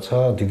უპოვეს რაღაცა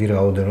დიდი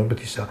რაოდენობით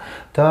ისა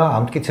და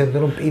ამტკიცებდნენ,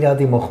 რომ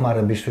პირადი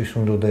მოხმარებისთვის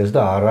უნდადეს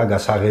და არა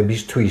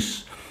გასაღებისთვის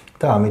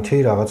და ამითი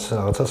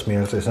რაღაცას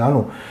მიაღწიეს.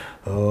 ანუ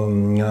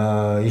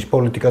ის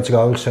პოლიტიკაც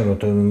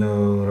გავიხსენოთ,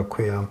 რა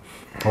ქვია,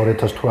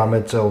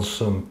 2018 წელს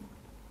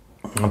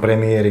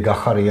პრემიერი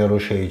გახარია რო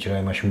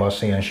შეიჭრა იმაში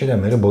ბასიანში და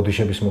მე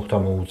ბოდიშების მოხდა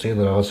მოუწია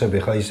და რაღაცები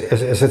ხა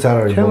ესეც არ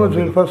არის ჩემო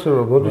ძირფასი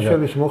რომ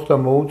ბოდიშების მოხდა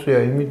მოუწია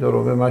იმიტომ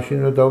რომ მე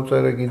მაშინვე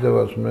დავწერე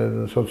კიდევაც მე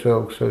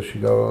სოციალურ ქსელში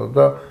გავალ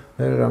და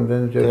მე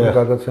რამდენჯერ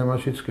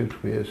გადაცემაშიც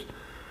კითხვი ეს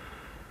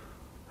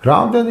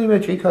რამდენიმე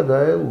ჭიქა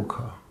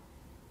დაელუქა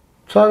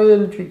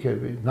ცარიელი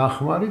ჭიქები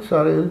ნახმარი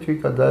ცარიელი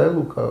ჭიქა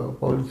დაელუქა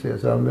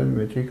პოლიციას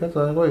რამდენიმე ჭიქა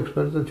წაიღო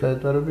ექსპერტზე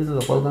ჩაეტარებინა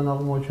და ყველგან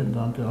აღმოაჩენდა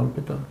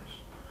ამფეტამინს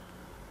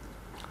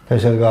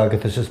ეს არ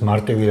გააკეთეს ეს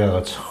მარტივი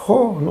რაღაც. ხო,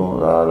 ნუ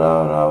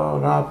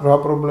რა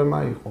პრობლემა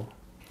იყო.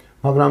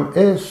 მაგრამ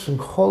ეს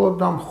მხოლოდ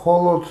და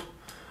მხოლოდ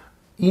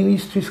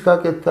იმისთვის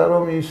გაკეთდა,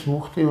 რომ ის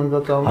მუხტი უნდა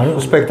წავიდეს. ანუ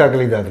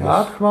სპექტაკლი დადგეს. რა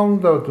თქმა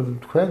უნდა,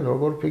 თქვენ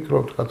როგორ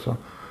ფიქრობთ, კაცო?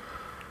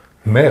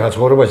 მე რა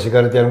ცხოვრებაში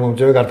სიგარეტი არ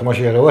მომწევი,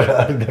 გარტმაში არა ვარ,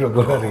 და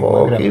როგორ არის,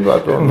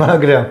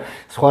 მაგრამ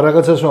სხვა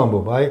რაღაცას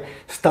ვამბობ, აი,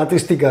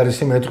 სტატისტიკა არის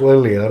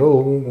იმეთყველია,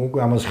 რომ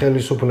ამას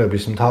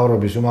ხელისუფლების,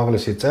 მთავრობის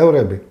უმაღლესი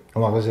წევრები,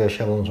 უმაღლესი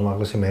ეშელონის,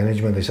 უმაღლესი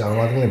მენეჯმენტის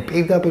წარმომადგენლები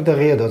პირდაპირ და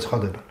ღიად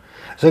აცხადებენ.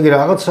 ესე იგი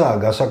რაღაცაა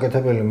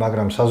გასაკეთებელი,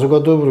 მაგრამ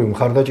საზოგადოებრივი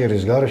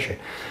მხარდაჭერის გარეშე,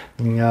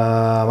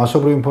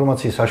 მასობრივი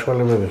ინფორმაციის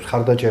საშუალებების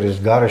მხარდაჭერის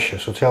გარეშე,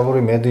 სოციალური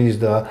მედიის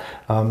და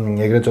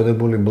ეგრეთ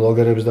წოდებული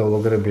ბლოგერების და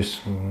ვლოგერების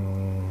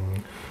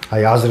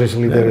აი აზრის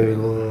ლიდერები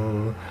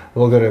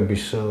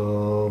ბლოგერების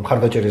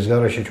მხარდაჭერის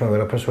გარეშე ჩვენ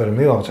ვერაფერს ვერ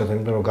მივაღწევთ,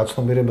 იმიტომ რომ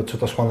გაცნობიერება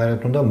ცოტა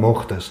სხვანაირად უნდა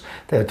მოხდეს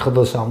და ერთხელ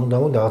და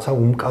სამუდამოდ რაღაცა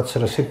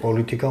უმკაცრესი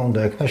პოლიტიკა უნდა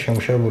ექნა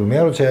შემუშავებული. მე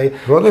არ ვიცი, აი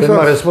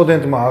ჩვენმა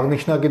რესპონდენტმა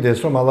აღნიშნა კიდე ეს,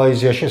 რომ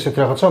მალაიზიაში ესეთ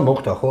რაღაცა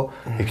მოხდა, ხო?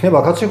 იქნებ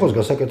აქაც იყოს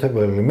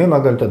გასაკეთებელი. მე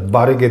მაგალითად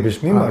ბარიგების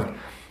მიმართ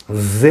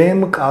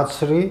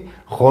ზემკაცრი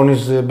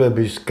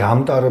ღონისძიებების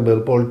გამტარებელ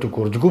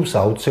პოლიტიკურ ჯგუფს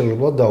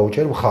აუცილებლად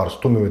დაუჭერ მხარს,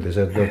 თუ მივედი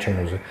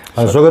ზედმეტჩენოზე.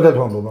 ან ზოგადად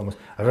ვამბობ ამას.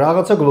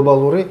 რაღაცა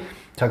გლობალური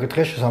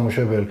საკითხია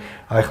შესამუშავებელი.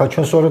 აი ხა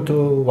ჩვენ სწორედ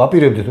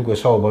ვაპირებდით უკვე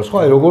საუბარს, ხო?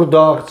 აი როგორ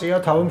დააღწია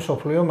თავი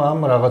მსოფლიომ ამ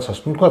რაღაცას.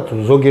 Ну თქვა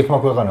ზოგიერთმა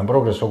ქვეყანამ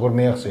პროგრესი როგორ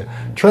მიაღწია.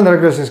 ჩვენ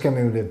რეგრესისკენ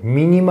მივიდეთ.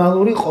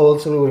 მინიმალური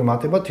ყოველწლიური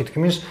მატება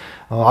თითქმის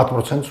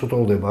 10%-ს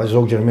უტოლდება. აი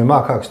ზოგჯერ მე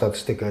მაქვს აქ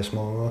სტატისტიკა ეს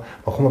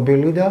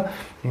მოხმობილი და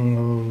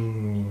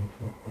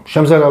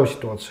შემზარავი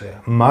სიტუაცია.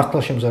 მართლა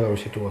შემზარავი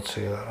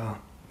სიტუაცია რა.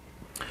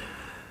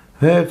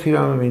 მე ერთი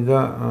რამე მინდა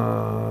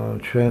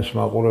ჩვენს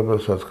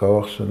მაყურებელსაც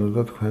გავახსენოთ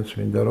და თქვენს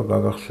მინდა რომ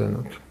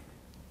გაგახსენოთ.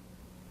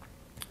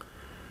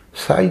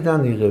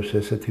 საიდან იღებს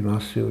ესეთი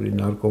მასიური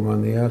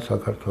ნარკომანია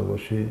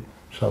საქართველოში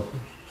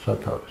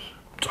სათავეს?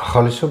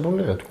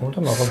 ახალისებული რა თქმა უნდა,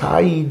 მაგრამ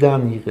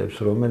საიდან იღებს,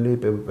 რომელი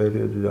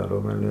პერიოდიდან,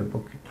 რომელი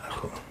ეპოქიდან,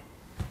 ხო?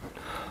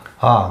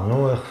 ნუ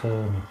ეხლა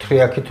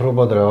თრიაქით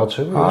რობად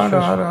რაღაცები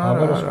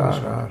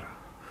არა.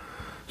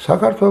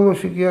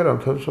 საქართველოში კი არა,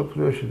 მთელ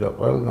მსოფლიოში და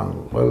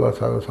ყველა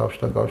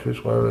საბჭოთა კავშირის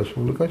ყველა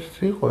რესპუბლიკაშიც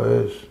იყო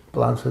ეს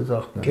პლანს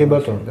ეძახდნენ. კი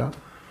ბატონო და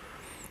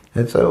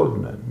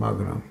ეწეოდნენ,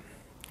 მაგრამ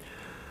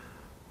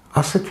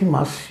ასეთი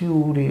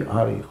მასიური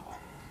არ იყო.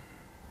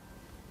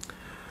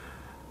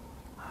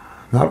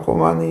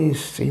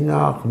 ნარკომანიის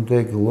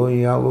წინააღმდეგ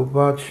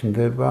ლოიალობა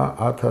ჩნდება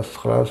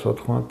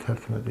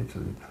 1991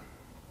 წლიდან,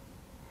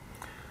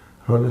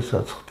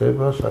 როდესაც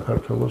ხდება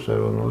საქართველოს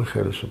ეროვნული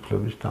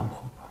ხელისუფლების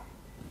დამხობა.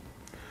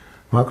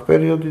 მაგ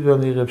პერიოდიდან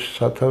იღებს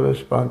სათავეს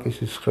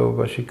პანკისის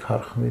ხეობაში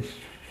ქარხნის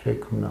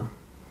შექმნა.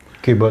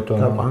 კი ბატონო.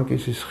 და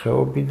პანკისის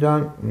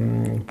ხეობიდან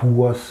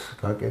ბუას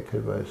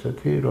გაკეთება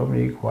ესეთი, რომ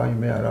იქ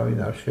ვაიმე არავინ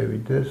არ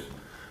შევიდეს,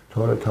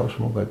 თორე თავს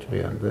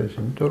მოგაჭრიანდეს,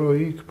 იმიტომ რომ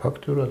იქ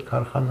ფაქტურად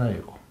ქარხანა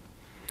იყო.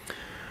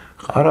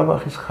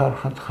 ყარაბაღის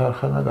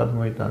ხარხანა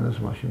გადმოიტანეს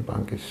მაშინ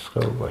პანკისის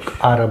ხეობაში.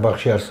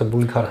 ყარაბაღში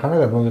არსებული ქარხანა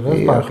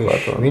გადმოიტანეს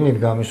პანკისში. ვინ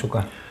იდგა მის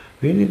უკან?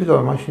 ვინ იდგა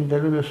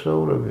მაშინდელი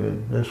მესეურები,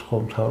 ეს ხო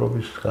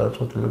მთავრობის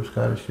გადაწყვეტილების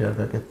გარეშე არ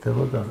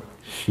გაკეთდებოდა,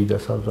 შიდა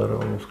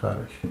სამზარეულოს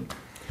გარეშე.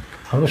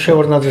 ანუ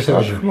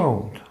შევარდნაძისებაში. თქმა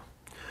უნდა.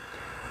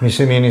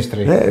 მისი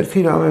მინისტრი. მე ერთი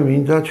რამე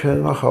მინდა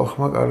ჩვენმა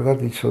ხალხმა კარგად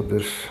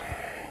იცოდეს.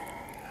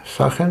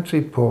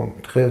 სახელმწიფო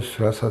დღეს,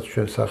 რასაც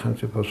ჩვენ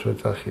სახელმწიფოს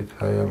ვეძახით,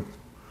 აი ამ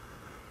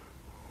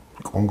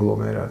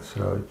კონგლომერატს,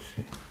 რა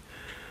ვიცი.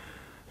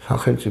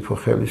 სახელმწიფო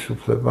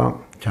ხელისუფლება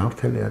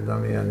ჯანმრთელი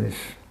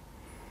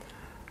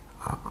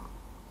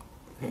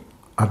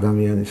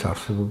ადამიანის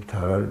არსებობით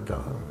არ არის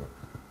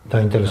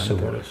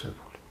დაინტერესებული.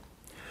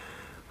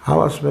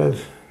 ამას მე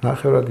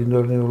ნახევრად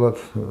ინდორნიულად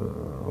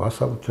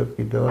ვასაბუთებ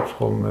კიდევაც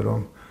ხოლმე,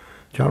 რომ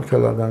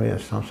ჯანმრთელ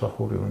ადამიანს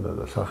სამსახური უნდა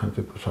და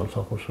სახელმწიფო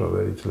სამსახურს რო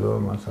ვერ იძლევა,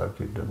 მას არ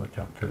ჭირდება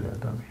ჯანმრთელი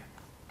ადამიანი.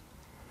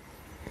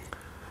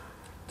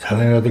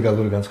 ძალიან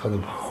რადიკალური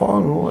განცხადება. ხო,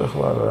 ნუ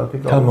ეხლა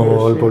რადიკალური.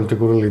 თანამოვალ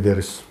პოლიტიკური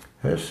ლიდერის.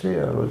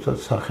 ესეა, როდესაც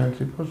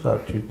სახელმწიფოს არ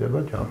ჭირდება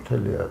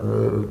ჯანმრთელი,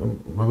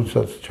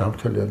 როდესაც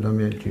ჯანმრთელი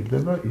ადამიანი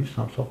ჭირდება, ის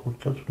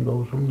სამსახურსაც უნდა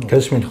უზრუნოს.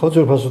 გესმით ხო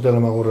ძვირფასო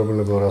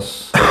ტელემაყურებლებო, რას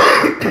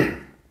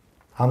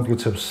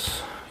ამტკიცებს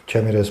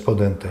ჩემი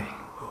რესპონდენტი.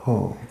 ხო,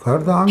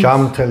 გარდა ამისა,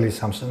 ჯანმრთელი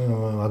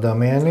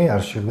ადამიანი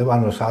არ შეიძლება,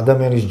 ანუ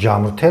ადამიანის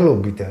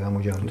ჯანმრთელობით და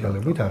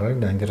გამოჯანმრთელებით არ არის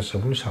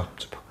დაინტერესებული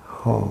სახელმწიფო.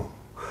 ხო.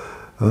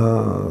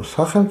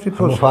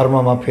 სახელმწიფოს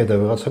ფარმამაფია და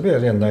ვიღაცები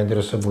არიან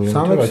დაინტერესებული,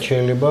 იმიტომ რომ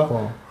შეიძლება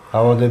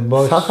ავადება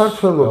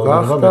საქართველოს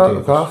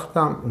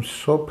გახდა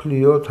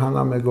სოფლიო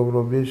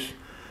თანამეგობრობის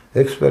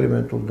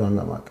ექსპერიმენტულ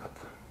დანამატად.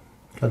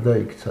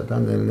 გადაიქცა და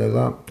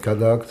ნელ-ნელა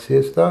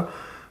გადააქციეს და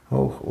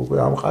უკვე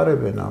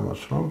ამყარებენ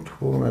ამას, რომ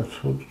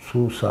თუ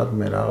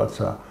სადმე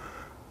რაღაცა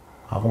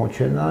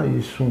აღმოჩენა,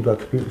 ის უნდა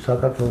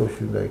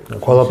საქართველოში უნდა იქნას.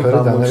 ყველაფერი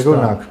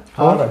დანერგონ აქ.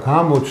 არა,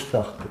 გამოცდა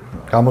ხდება.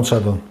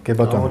 გამოცადონ, კი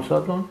ბატონო.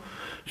 გამოცადონ,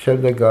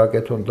 შემდეგ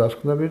გააკეთონ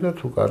დასკვნები და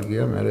თუ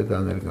კარგია, მერე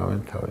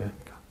დანერგავენ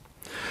თავიანთი.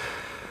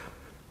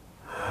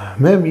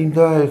 მე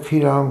მინდა ერთი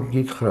რამ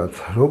გითხრათ,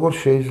 როგორ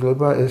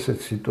შეიძლება ესეთ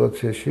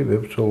სიტუაციაში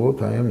ვებრძოლოთ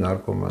აი ამ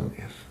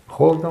ნარკომანიას.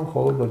 მხოლოდ და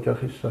მხოლოდ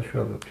ოჯახის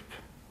საშუალებით.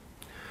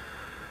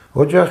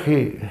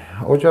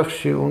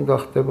 ოჯახში უნდა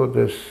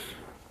ხდებოდეს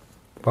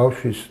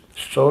ბავშვის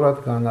სწორად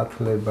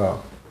განათლება.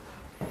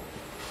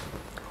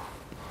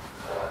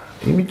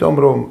 იმიტომ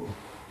რომ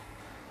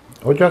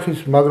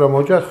მაგრამ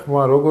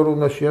ოჯახმა როგორ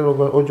უნდა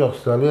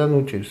ოჯახს ძალიან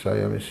უჭირს აი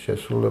ამის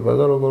შესრულება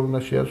და როგორ უნდა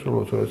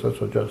შეასრულოს, როდესაც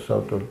ოჯახის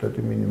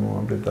ავტორიტეტი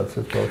მინიმუმამდე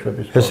დაცეს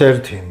ბავშვების. ეს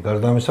ერთი,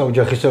 გარდა ამისა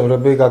ოჯახის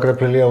წევრები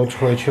გაკრეფილია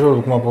უცხოეთში, რომ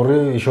უკმაპური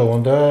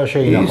იშოვონ და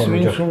შეინახონ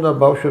ოჯახი. ის უნდა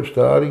ბავშვებს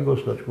და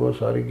არიგოს და ჭკუას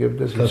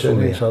არიგებდეს,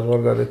 ისინი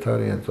საზღვარგარეთ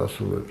არიან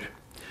წასულები.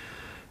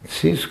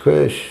 ცის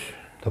ქვეშ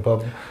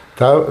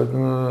და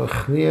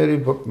ხნიერი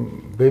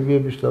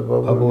ბებიების და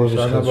ბაბუების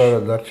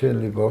ანაბარად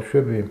დარჩენილი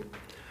ბავშვები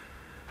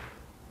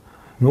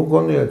ნუ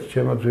გონიათ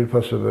ჩემო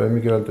ძვირფასობა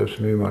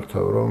ემიგრანტებს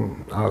მიმართავ,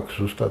 რომ აქ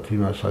ზუსტად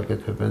იმას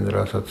აკეთებენ,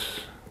 რასაც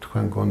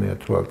თქვენ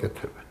გონიათ რომ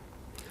აკეთებენ.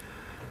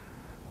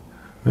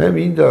 მე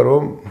მინდა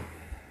რომ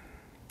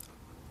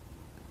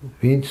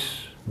ვინც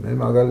მე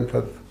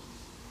მაგალითად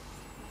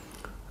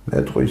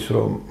მეტყვის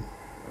რომ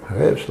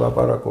ღებს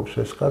ლაპარაკობს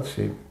ეს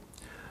კაცი,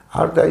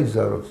 არ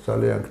დაიზაროთ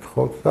ძალიან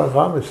გთხოვთ და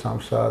ღამე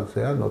 3 საათზე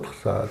ან 4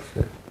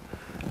 საათზე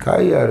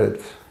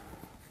გაიარეთ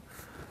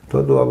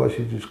დოდო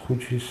აბაშიძის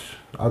ქუჩის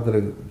ადრე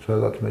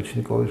ძველად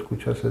მეჩნიკოვის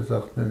ქუჩას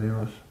ეძახდნენ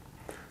იმას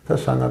და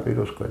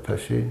სანაპიროს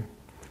კვეთაში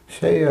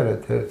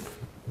შეიარეთ ერთ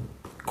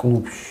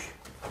კლუბში.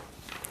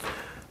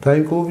 და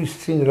იმ კლუბის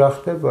წინ რა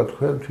ხდება,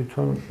 თქვენ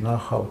თვითონ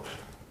ნახავთ.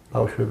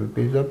 ბავშვები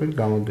პირდაპირ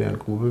გამოდიან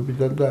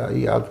კლუბებიდან და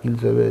აი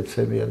ადგილზევე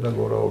ეცემიან და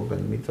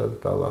გორაობენ მიწას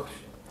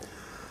დალახში.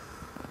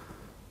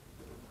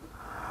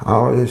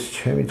 ეს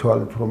ჩემი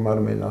თვალით რომ არ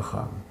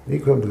მენახა.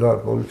 იქვე მდგარ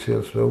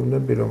პოლიციას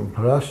ვეუბნები, რომ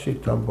რა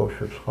სჭირთ ამ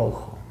ბავშვებს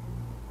ხალხო.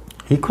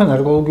 იქვე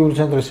ნარკოლოგიური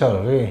ცენტრი არ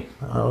არის?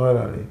 აღარ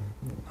არის.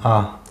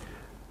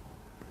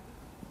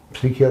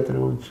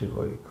 ფსიქიატრიული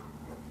იყო იქ.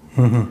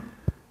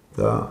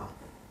 და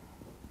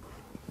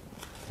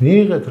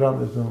მიიღეთ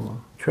რამე ზომა.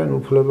 ჩვენ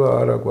უფლება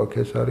არ აგვაქვს,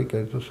 ეს არის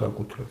კერძო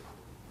საკუთრება.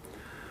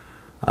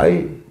 აი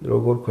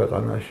როგორ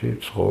ქვეყანაში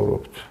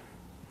ცხოვრობთ.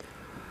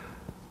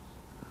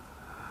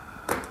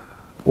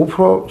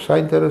 უფრო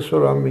საინტერესო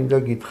რამ მინდა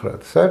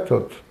გითხრათ.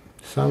 საერთოდ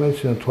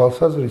სამედიცინო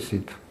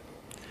თვალსაზრისით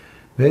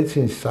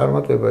მედიცინის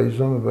წარმატება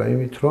იზომება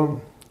იმით, რომ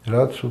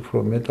რაც უფრო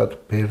მეტად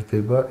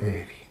ბერდება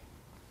ერი.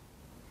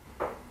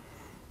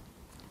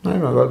 აი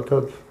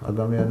მაგალითად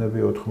ადამიანები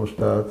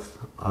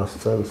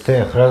 90-100 წელს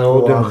რა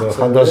რაოდენობა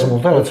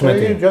ხანდაზმულდა რაც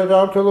მეტი.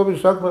 ჯანმრთელობის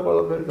საქმე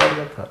ყველაფერი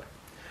კარგად არის.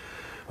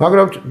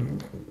 მაგრამ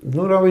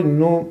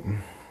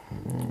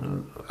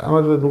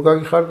ამაზე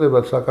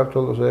გაგიხარდებათ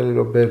საქართველოს ერი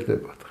რომ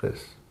ბერდება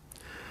დღეს.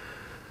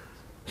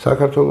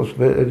 საქართველოს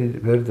ერი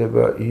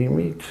ბერდება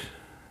იმით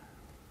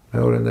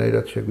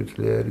მეორენაირად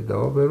შეგვიძლია ერი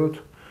დავაბეროთ,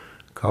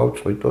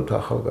 გავწყვიტოთ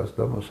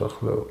ახალგაზრდა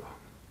მოსახლეობა.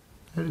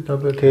 ერი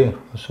დაბერდება,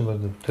 ასე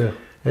ბერდება.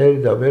 ერი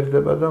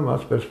დაბერდება და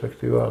მას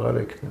პერსპექტივა აღარ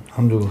ექნება.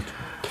 ნამდვილად.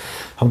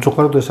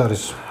 ამწუხაროდ ეს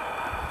არის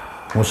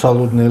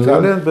მოსალოდნელი.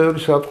 ძალიან ბევრი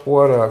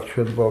სატყუარა აქვს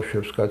ჩვენ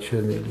ბავშვებს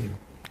გაჩენილი.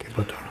 კი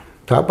ბატონო.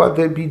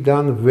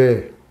 დაბადებიდანვე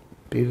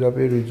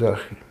პირდაპირ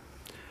ვიძახი.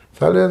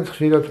 ძალიან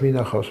ხშირად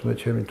მინახავს მე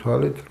ჩემი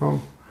თვალით, რომ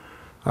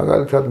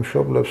მაგალითად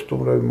მშობლებს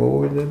სტუმრები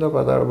მოუვიდნენ და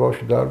პატარა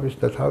ბავშვი დარბის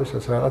და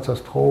თავისას რაღაცას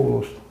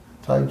თხოვოს,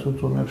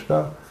 წაიწუწუნებს და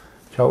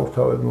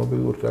ჩაურთავენ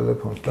მობილურ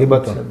ტელეფონს და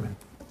მიცემენ.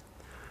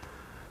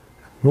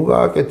 ნუ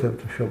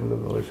გააკეთებთ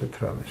მშობლებო ესეთ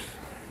რამეს.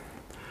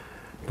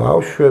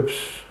 ბავშვებს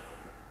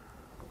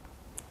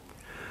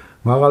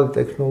მაღალი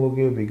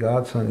ტექნოლოგიები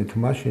გააცანით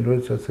მაშინ,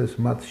 როდესაც ეს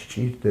მათ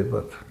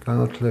სჭირდებათ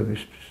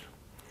განათლებისთვის.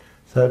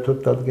 საერთოდ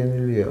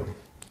დადგენილია,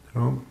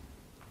 რომ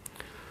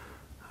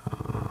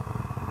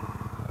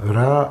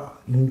რა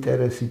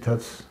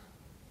ინტერესითაც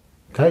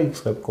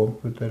დაიწყებ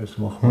კომპიუტერის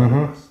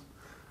მოხმარებას.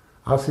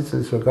 100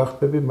 წელს რო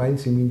გახდები,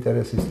 მაინც იმ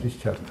ინტერესისთვის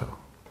ჩართავ.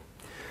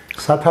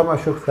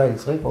 სათამაშო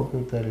დაიწყე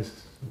კომპიუტერის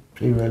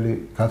პირველი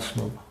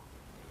გაცნობა.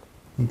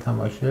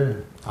 ითამაშე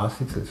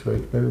 100 წელს რო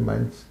იქნები,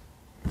 მაინც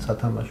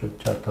სათამაშო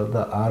ჩართავ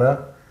და არა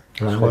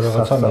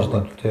რაღაცა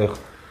მისდევ.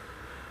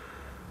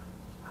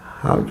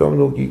 ამიტომ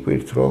ნუ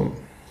გიკვირთ რომ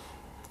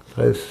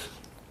დღეს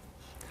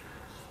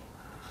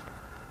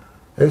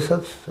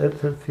ესაც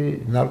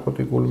ერთ-ერთი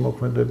ნარკოტიკული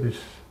მოქმედების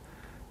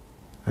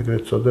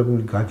ეგრეთ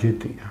წოდებული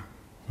გაჯეტია.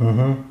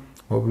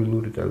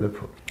 მობილური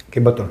ტელეფონი. კი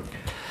ბატონო.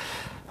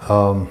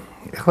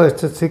 ეხლა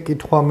ესეთი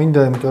კითხვა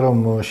მინდა, იმიტომ რომ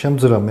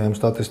შემძრა მე ამ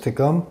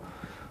სტატისტიკამ.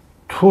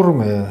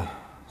 თურმე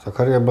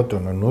ზაქარია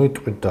ბატონო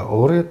ნოიტყვით და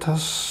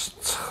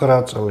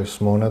 2009 წლის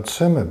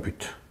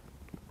მონაცემებით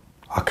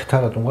აქეთ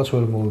რატომღაც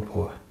ვერ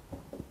მოვიპოვე.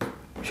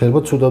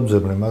 შეიძლება ცუდად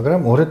ვძებნე,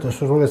 მაგრამ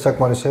 2009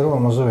 საკმარისია რომ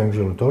ამაზე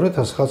ვემსჯელოთ.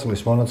 2009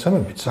 წლის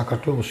მონაცემებით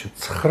საქართველოში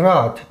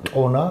 9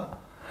 ტონა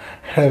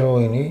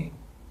ჰეროინი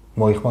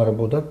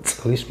მოიხმარებოდა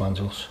წლის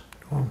მანძილს.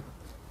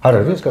 არ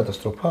არის ეს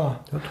კატასტროფა?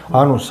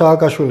 ანუ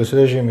სააკაშვილის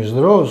რეჟიმის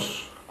დროს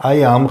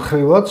აი ამ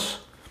ხრივაც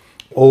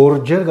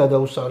ორჯერ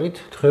გადაუსარით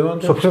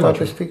დღევანდელი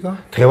სტატისტიკა.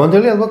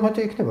 დღევანდელი ალბათ მათი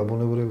იქნება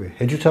ბუნებრივია.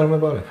 ეჯუც არ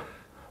მებარებ.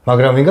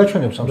 მაგრამ ვინ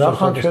გაჩვენებს ამ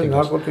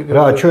სტატისტიკას?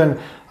 რა ჩვენ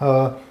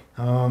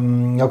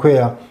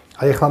აქვეა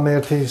აი ახლა მე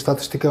ერთი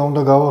სტატისტიკა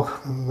უნდა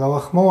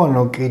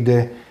გავახმოვანო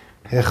კიდე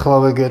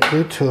ეხლავე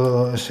გეტყვით,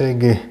 ესე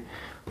იგი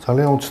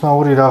ძალიან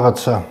უცნაური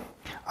რაღაცა.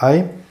 აი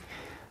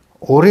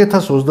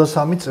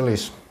 2023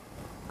 წლის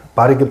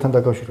ბარიგებთან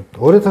დაკავშირებით.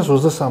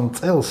 2023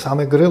 წელს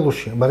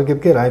სამეგრელოში,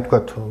 ბარიგები კი რა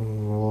ითქვათ,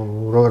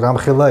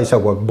 რამხელა ისა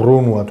გვაქვს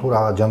ბრუნვა თუ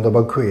რა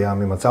ჯანდაბაქვია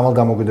ამ იმას, ამალ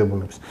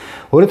დამოუკიდებლობის.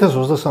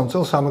 2023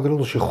 წელს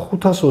სამეგრელოში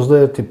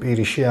 521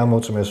 პირი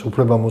შეამოწმეს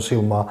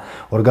უფლებამოსილმა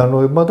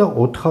ორგანოებმა და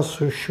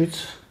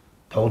 407-ს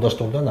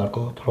დაუდასტურდა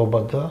ნარკოტრობა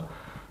და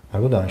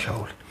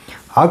ნარკოდანშაული.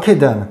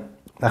 აქედან,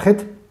 ნახეთ,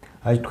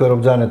 აი თქვენ რომ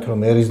ბძანეთ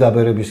რომ ერის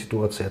დაბერების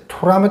სიტუაცია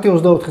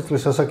 18-24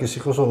 წლის ასაკის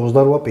იყოს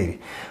 28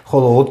 პირი,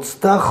 ხოლო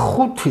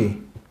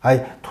 25 აი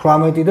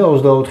 18 და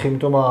 24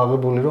 იმიტომ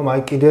აღებული რომ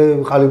აი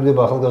კიდე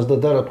ყალიბდება ახალგაზრდა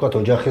და რა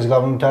თქვა ოჯახის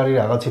გამომით არის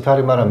რაღაცით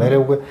არის, მაგრამ მე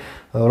უკვე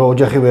რომ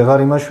ოჯახი ვეღარ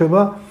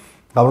იმაშვება,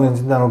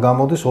 გავლენიდან რომ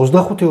გამოდის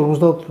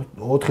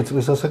 25-24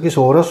 წლის ასაკის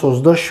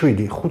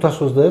 227,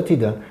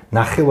 521-დან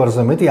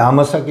ნახევარზე მეტი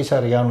ამასაკის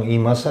არის, ანუ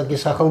იმ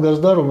ასაკის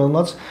ახალგაზრდა,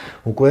 რომელმაც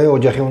უკვე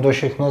ოჯახი უნდა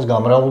შექმნას,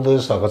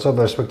 გამრავლდეს, რაღაცა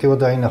პერსპექტივა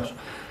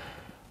დაინახოს.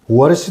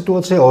 უარი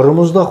სიტუაცია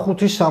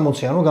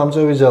 45-60, ანუ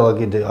გამწევი ძალა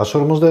კიდე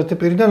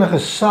 151 პირიდან, ახლა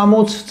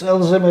 60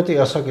 წელზე მეტი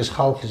ასაკის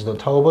ხალხის და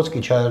თაობაც კი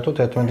ჩაერთო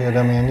 11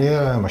 ადამიანია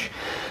ამაში.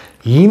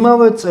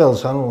 იმავე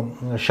წელს, ანუ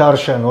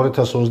შარშან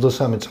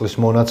 2023 წლის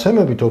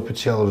მონაცემებით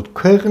ოფიციალურად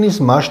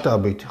ქვეყნის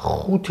მასშტაბით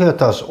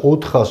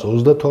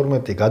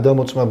 5432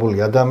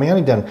 გადამოწმებული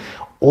ადამიანიდან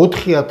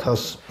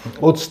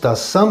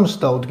 4023-ს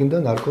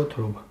დაუდგინდა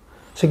ნარკოტრობა.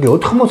 ესე იგი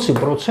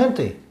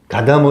 80%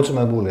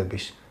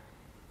 გადამოწმებულების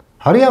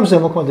არის ამ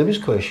ზემოქმედების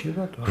ქვეშ.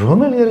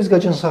 რომელი არის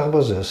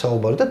გაჯანსაღებაზეა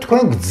საუბარი და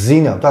თქვენ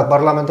გძინავთ, აქ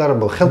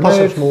პარლამენტარებო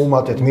ხელფასებს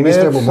მოუმატეთ,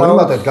 მინისტრებო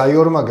მოუმატეთ,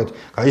 გაიორმაგეთ,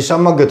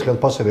 გაისამაგეთ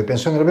ხელფასები,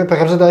 პენსიონერები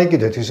ფეხებზე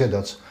დაიკიდეთ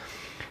ისედაც.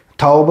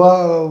 თაობა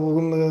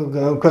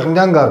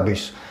ქვეყნიდან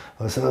გარბის.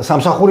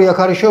 სამსახური აქ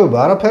არის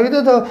შეუება, არაფერი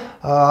და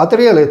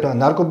ატრიალეთ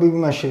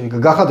ნარკობიმაში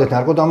გახადეთ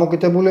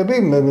ნარკოდამოკიდებულები,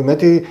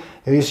 მეტი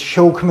ის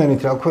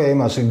შეუქმენით რა ქვია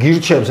იმას,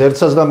 გირჩევს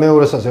ერთსაც და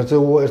მეორესაც,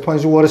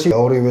 ერთმანეთს უარესი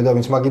ორივე და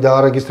ვინც მაგი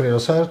დაარეგისტრირა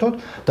საერთოდ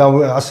და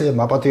ასე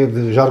აპატიეთ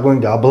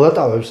ჟარგონი და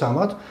აბლატავებს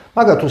ამათ,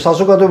 მაგრამ თუ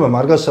საზოგადოებამ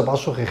არ გასცა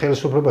პასუხი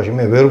ხელისუფლებაში,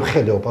 მე ვერ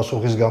ვხედავ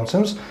პასუხის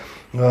გამცემს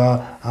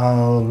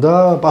და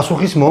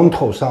პასუხის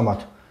მომთხოვს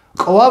ამათ.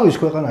 ყვავის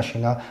ქვეყანაში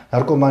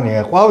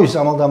ნარკომანია, ყვავის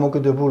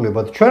ამალდამოკიდებულება.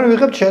 ჩვენ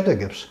ვიღებთ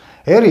შედეგებს.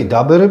 ერი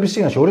დაბერების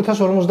წინაშე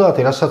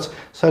 2050, რასაც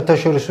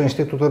საერთაშორისო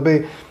ინსტიტუტები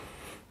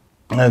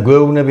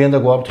გვეუბნებიან და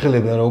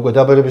გვაფრთხილებიან, რომ უკვე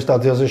დაბერების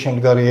სტადიაზე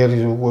შემდგარი ერი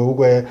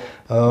უკვე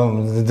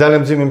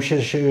ძალიან მძიმე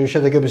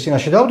შედეგების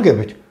წინაშე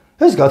დავდგებით.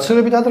 ეს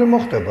გაცილებით ადრე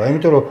მოხდება,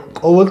 იმიტომ რომ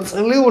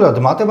ყოველწლიურად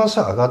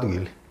მატებასაა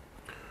ადგილი.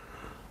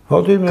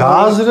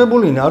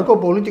 გააზრებული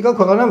ნარკოპოლიტიკა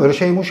ქვეყანამ ვერ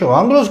შეიმუშავა.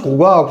 ამ დროს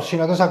გვაქვს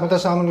შინაგან საქმეთა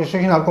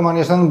სამინისტროში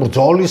ნარკომანიასთან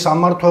ბრძოლის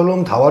სამმართველო,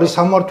 მთავარი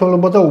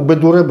სამმართველობა და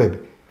უბედურებები.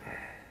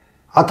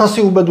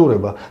 1000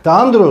 უბედურება. და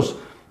ამ დროს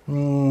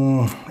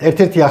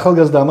ერთ-ერთი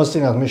ახალგაზრდა ამას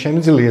წინათ მე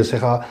შემიძლიეს,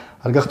 ეხლა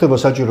არ გახდება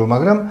საჭირო,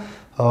 მაგრამ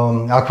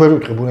აქ ვერ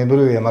ვიტყვი,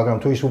 ბუნებრივია, მაგრამ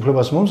თუ ის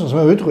უფლებას მომწონს,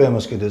 მე ვიტყვი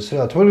ამას კიდეც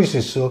რა.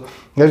 თბილისის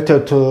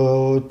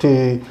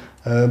ერთ-ერთი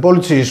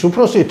პოლიციის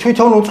უფროსი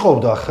თვითონ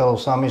უწყობდა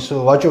ხელს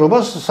ამის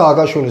ვაჭრობას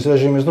სააკაშვილის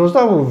რეჟიმის დროს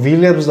და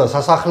ვილებს და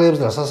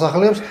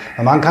სასახლეებს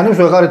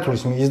მანქანებს ვეღარ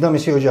ეთვლის ის და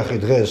მისი ოჯახი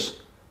დღეს.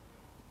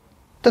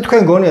 და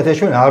თქვენ გონიათ ეს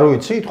ჩვენ არ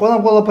ვიცით,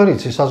 ყველაფერი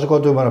იცის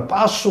საზოგადოება, მაგრამ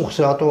პასუხს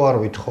რატო არ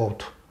ვითხოვთ?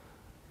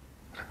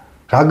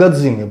 რა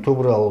გაძინებთ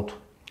უბრალოდ?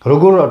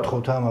 როგორ არ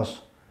თხოვთ ამას?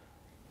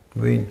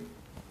 ვინ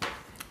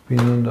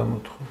უნდა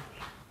მოთხოვოს?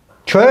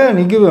 ჩვენ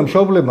იგივე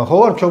მშობლებმა, ხო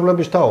ვარ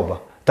მშობლების თაობა.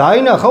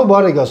 დაინახავ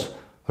ბარეგას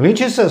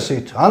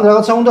ლინჩისესით, ან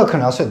რაღაცა უნდა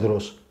ქნა ასე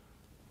დროს.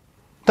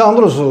 და ამ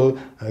დროს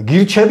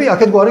გირჩები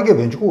აქეთ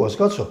გვარიგებენ ჭკუას,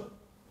 კაცო.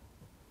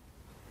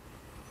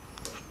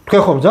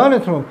 თქვენ ხო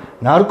ბძანეთ, რომ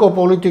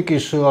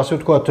ნარკოპოლიტიკის, ასე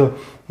ვთქვათ,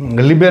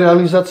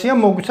 ლიბერალიზაცია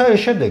მოგვცა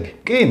ეს შედეგი.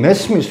 კი,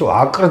 მესმის, რომ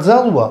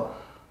აკრძალვა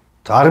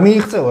არ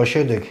მიიღწევა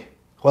შედეგი.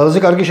 ყველაზე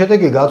კარგი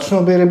შედეგი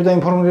გაცნობიერებით და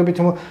ინფორმირებით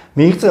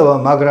მიიღწევა,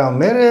 მაგრამ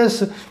მე ეს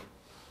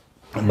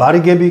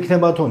ბარიგები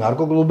იქნება თუ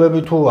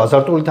ნარკოკლუბები თუ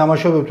აზარტული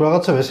თამაშობები თუ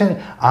რაღაცა ესენი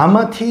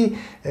ამათი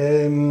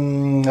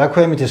რა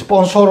ქვია იმითი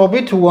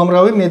სპონსორობით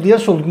უამრავი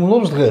მედია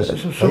სულგმულობს დღეს.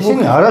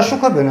 ესენი არ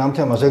აშუქებენ ამ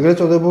თემას, ეგრეთ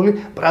წოდებული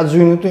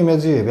პრაძვინუტი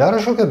მედიები. არ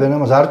აშუქებენ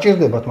ამას, არ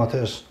ჭირდებათ მათ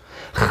ეს.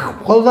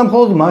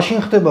 მხოლოდ მაშინ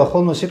ხდება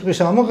ხოლმე სიტყვის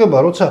ამოღება,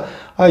 როცა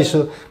აი ეს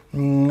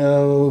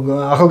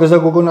ახალგაზრდა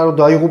გოგონა რო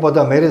დაიღუპა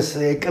და მე ეს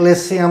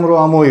ეკლესიამ რო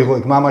ამოიღო,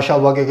 იქ მამა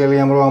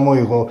შალვაკეკელიამ რო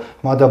ამოიღო,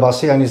 მადა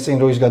ბასიანის წინ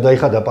რო ის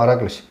გადაიხადა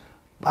პარაკლისი.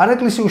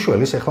 პარაკლისი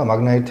უშველის ახლა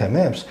მაგნაირ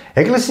თემებს.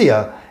 ეკლესია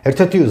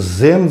ერთ-ერთი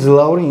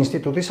ზემძლავრი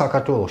ინსტიტუტი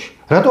საქართველოში.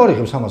 რატო არ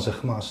იღებს ამაზე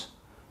ხმას?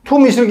 თუ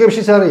მის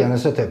რიგებშიც არიან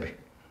ესეთები.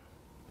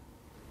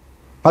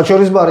 მათ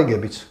შორის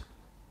ბარიგებიც.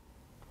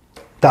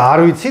 და არ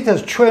ვიცით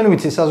ეს ჩვენ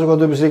ვიცით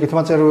საზოგადოების რიგით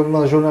მაწერებლებმა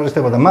და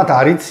ჟურნალისტებმა და მათ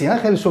არ იციან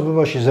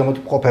ხელისუფლებაში ზემოთ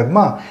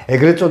მყოფებმა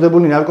ეგრეთ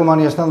წოდებული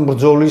ნარკომანიასთან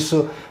ბრძოლის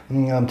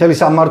მთელი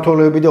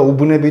სამმართველოები და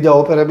უბნები და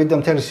ოპერები და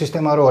მთელი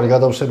სისტემა რო არის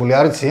გადავსებული,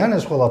 არ იციან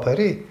ეს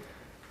ყველაფერი?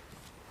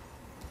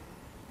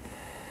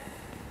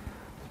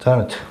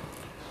 თანეთ.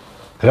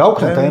 რა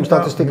ვქნათ აი ამ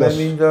სტატისტიკას?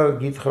 მე მინდა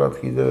გითხრათ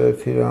კიდევ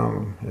ერთი რამ,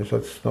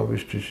 ესაც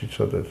ცნობისთვის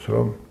იცოდეთ,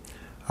 რომ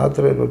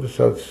ადრე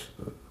როდესაც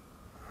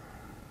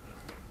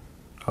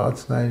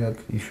რაღაცნაირად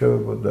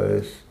იშოვებოდა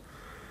ეს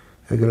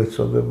ეგრეთ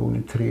წოდებული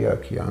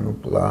ტრიაკი, ანუ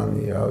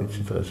პლანი, რა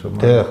ვიცი დღეს რომ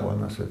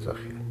მანას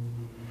ეძახიან.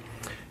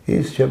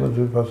 ის ჩემო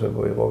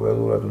ძვირფასებო იყო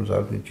ველურად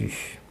მზარდი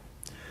ჯიში.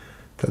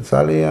 და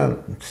ძალიან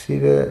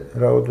მცირე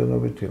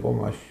რაოდენობით იყო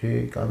მასში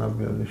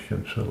კანაბიოლის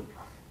შემცველობა.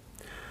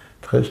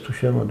 დღეს თუ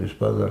შემოდის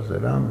ბაზარზე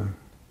რამე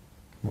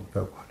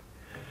მოგდაგვარი.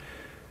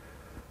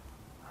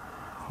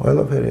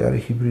 ყველაფერი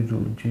არის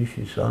ჰიბრიდული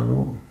ჯიშის, ანუ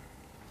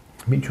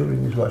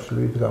მიჩურინის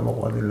ვაშლივით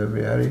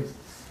გამოყვანილები არის,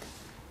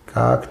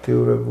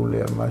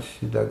 გააქტიურებულია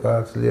მასში და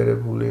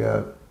გააძლიერებულია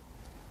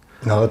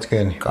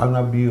რაღაცგენი.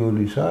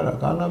 კანაბიოლის, არა,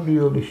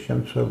 კანაბიოლის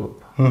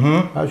შემცველობა.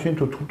 მაშინ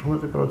თუ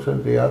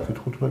 15%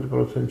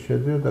 10-15%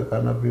 შედიოდა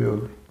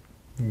კანაბიოლი.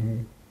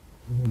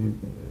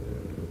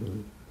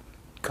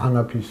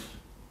 კანაფის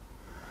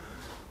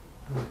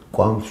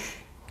კვამში.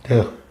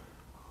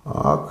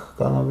 აქ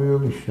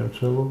კანაბიოლის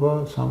შემცველობა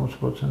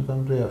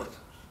 60%-მდე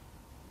აღწევს.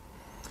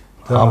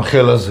 ამ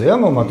ხელაზეა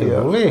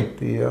მომატებული?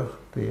 დიახ,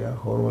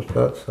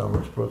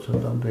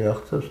 50-60%-მდე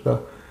აღწევს და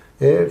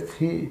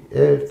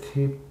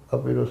ერთი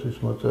პაპიროსის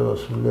მოწევა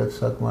სრულიად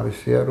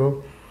საკმარისია, რომ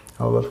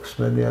ალბათ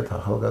ხსმენიათ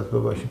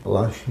ახალგაზრდობაში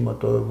პლანში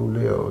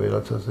მოტოვებულია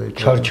ვიღაცაზე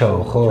ჩარჩაო,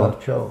 ხო?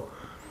 ჩარჩაო.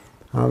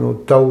 ანუ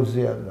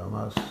დაუზიანდა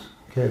მას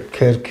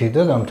ქერქი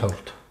და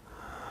დამთავრდა.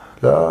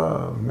 და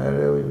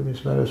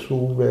მის მერე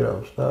სულ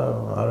უბერავს და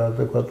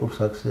არადეკვატურ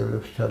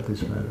საქციელებს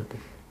ჩადის მერე.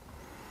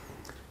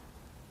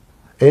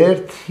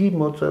 ერთი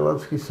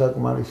მოწევაც კი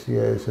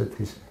საკმარისია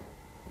ესეთი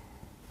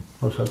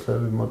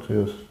მოსაწევი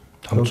მოწიოს.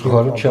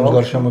 სამწუხაროდ ჩემს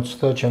გარშემოც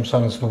და ჩემს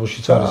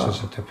სანაცნობოშიც არის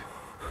ესეთები.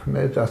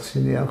 მე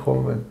დაცინიან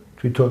ხოლმე,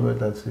 თვითონვე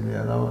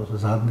დაცინიან ამას,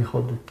 ზადნი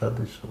ხოდით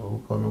დადის,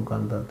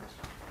 უკან დადის.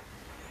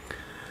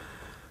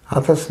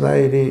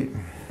 ათასნაირი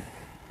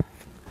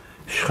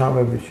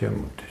შხამები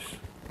შემოდის.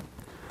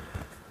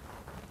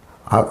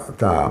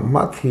 და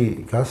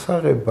მათი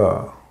გასაღება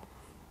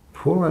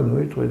თურმე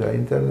ნუიტყვი და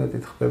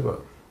ინტერნეტით ხდება.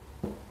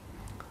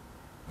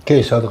 კი,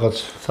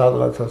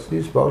 სადღაცას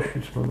ის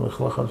ბავშვიც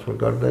ხლახანს ვერ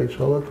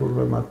გარდაიცვალა,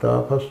 თურმე მათ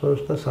დააფასოს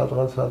და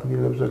სადღაც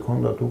ადგილებზე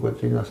ჰქონდათ უკვე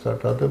წინასწარ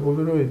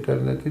დადებული, რომ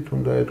ინტერნეტით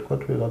უნდა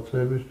ეთქვათ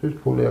ვიღაცებისთვის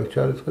ფული აქ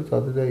ჩარიცხე,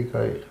 წადი და იქ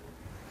აიღე.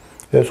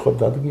 ეს ხო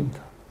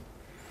დადგინდა.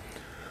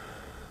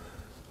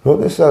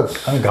 როდესაც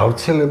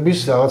გავრცელების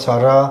რაღაც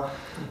არა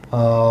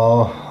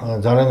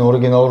ძალიან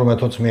ორიგინალურ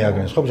მეთოდს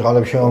მიაგნეს, ხო,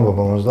 ჟღალებში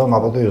ამბობა და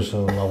მაპატიოს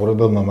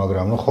მაყურებელმა,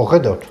 მაგრამ ნუ ხო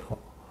ხედავთ.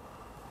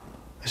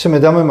 ესე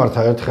მე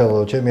დამემართა ერთხელ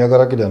ჩემი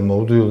აგარაკიდან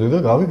მოვდიოდი და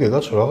გავიგე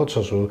კაცო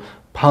რაღაცას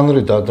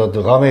ფანრი და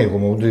ღამე იყო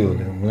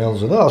მოვდიოდი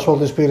ნელზე და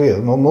ასფალტის პირია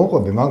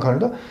მოვყვები მანქანი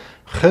და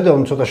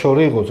ხედავ ცოტა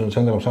შორი იყო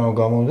ცენტრში სანამ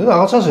გამოვიდი და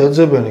რაღაცას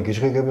ეძებენ იქ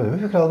იშხიკებენ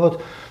ვიფიქრე ალბათ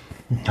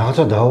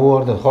რაღაცა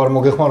დაუვარდა ხო არ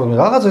მოგეხმაროთ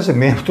რაღაც ესე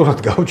მემტურად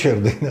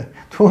გავჩერდი და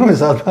თურმე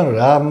სადან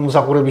რა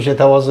მსახურების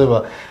შეთავაზება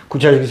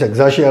ქუჩაში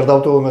გზაში არ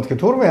დავტოვო მეთქი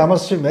თურმე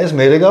ამას ეს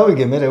მერე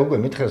გავიგე მერე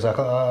უკვე მითხეს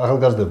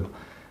ახალგაზრდებმა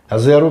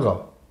აზე არ ვიყავ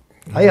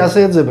აი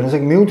ასე ეძებენ ესე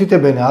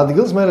მიუთითებენ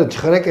ადგილს მე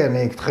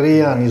ხრეკენი იქ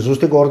თხრიანი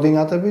ზუსტი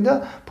კოორდინატები და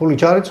ფული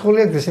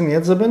ჩარიცხული აქ ისინი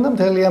ეძებენ და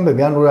მთელი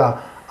ამბები ანუ რა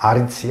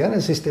არიციან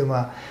ეს სისტემა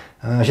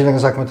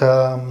შინაგან საქმეთა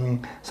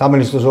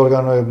სამინისტროს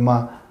ორგანოებმა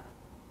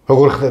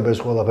როგორ ხდება ეს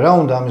ყველაფერი რა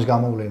უნდა ამის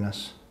გამოვლენას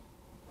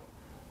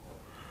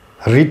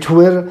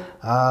რითვერ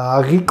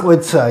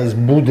აღიკვეცა ეს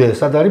ბუდე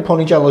სად არის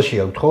ფონიჭალაში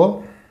აქვს ხო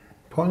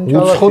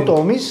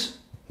ფონიჭალაში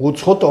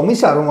უცხო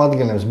ტომის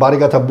არომადგენლებს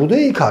ბარიგათა ბუდე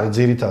იქ არის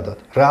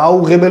ძირითადად რა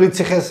აუღებელი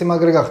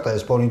ციხესიმაგრე გახდა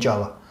ეს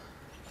ფონიჭალა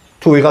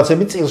თუ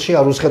ვიღაცები წილში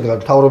არ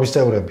უსხედავთ თავრობის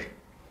წევრები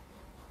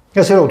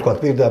ესე რა ვთქვათ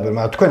პირდაპირ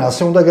მაგრამ თქვენ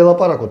ასე უნდა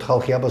გელაპარაკოთ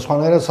ხალხი აბა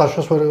სხვანაირად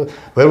საშუალებას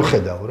ვერ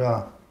ვხედავ რა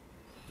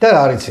და რა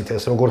არიცით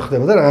ეს როგორ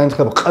ხდება და რა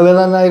ხდება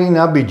ყველანაირი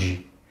ნაბიჯი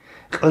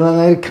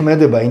ყველანაირი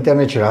ქმედება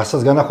ინტერნეტში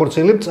რასაც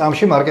განახორციელებთ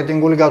წამში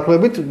მარკეტინგული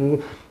გათვლებით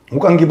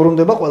უკან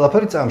გიბრუნდება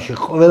ყველაფერი წამში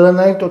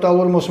ყველანაირი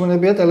ტოტალური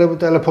მოსმენებია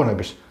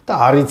ტელეფონების და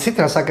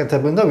არიცით რა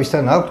საკეთებენ და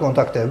ვისთან აქვთ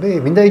კონტაქტები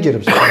ვინ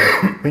დაიჯერებს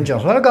ვინ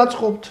ჭამს არა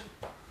გაწყობთ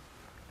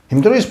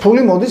იმიტომ რომ ეს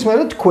ფული მოდის მე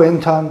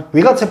თქვენთან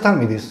ვიღაცებთან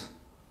მიდის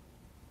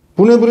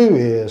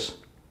ბუნებრივია ეს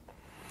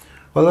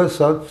ყველა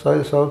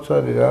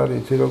საოცარი რა არის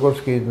იცი როგორც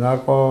კი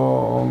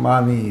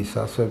ნარკომანიის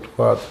ასე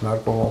ვთქვათ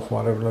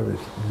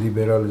ნარკომომხმარებლების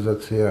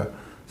ლიბერალიზაცია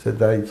ზე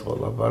დაიწყო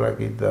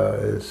ლაპარაკი და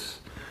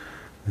ეს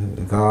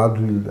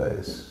გაადვილდა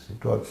ეს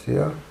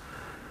სიტუაცია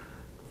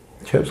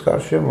ჩემს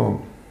გარშემო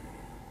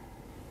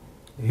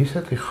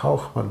ისეთი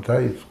ხალხმა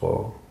დაიწყო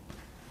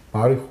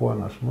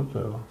მარიხუანას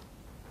მოწევა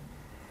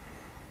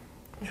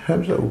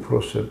ჩემზე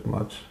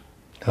უფროსებმაც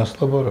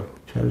დასტაბორებ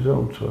ჩემზე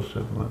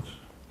უმცროსებმაც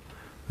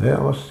მე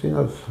ამას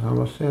წინათ რა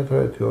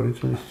ერთი 2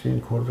 წლის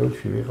წინ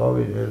ქორწილში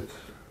ვიყავი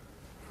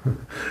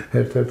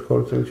ერთ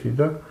ქორწილში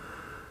და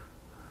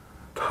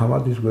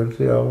თამადის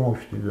გვერდზე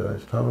აღმოჩნდი და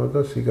ეს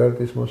თამადა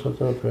სიგარეტის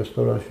მოსაწევად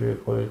რესტორანში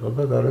იყო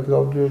და გარეთ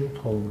გავდიოდი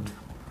ხოლმე.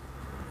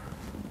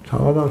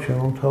 თამადამ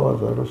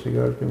შემომთავაზა რომ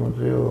სიგარეტი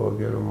მოძიო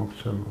აგერო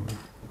მოგცემო.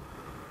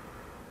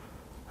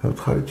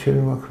 ხარი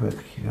ჩემი მაქვს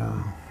მეთქი რა.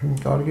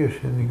 კარგია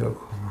შენი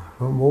გაქონა.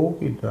 რომ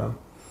მოუყიდა.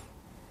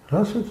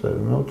 რასაც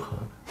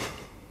მეუთხარი.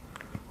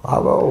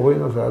 აბა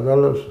ოღონდ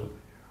ადალებს.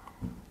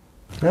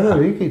 მე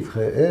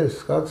ვიკითხე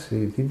ეს კაცი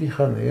დიდი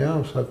ხანია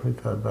ამ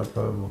საქმეთან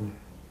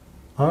დაკავებული.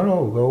 არა,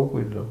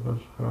 გაუკვირდა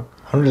რა.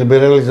 ანუ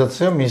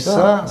ლიბერალიზაცია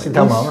მისცა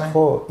სიტამამე.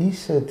 ხო,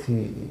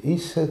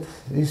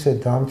 ისე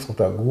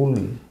დამწყდა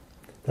გული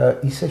და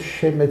ისე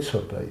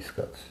შემეცოდა ის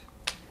კაცი.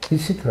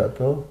 იცით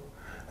რატო?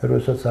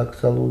 როდესაც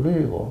აკრძალული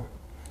იყო,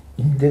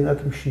 იმდენად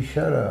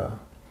მშიშა რა,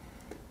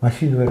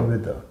 მაშინ ვერ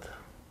მედავდა.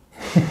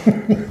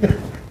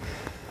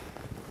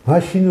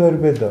 მაშინ ვერ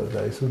მედავდა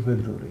ეს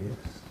უბედური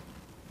ეს.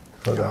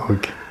 ხო და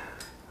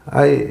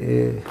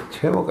აი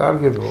ჩემო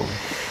კარგებო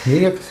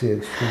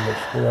რეაქციებს თუნდაც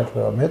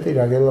ყურადღება მეტი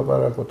რა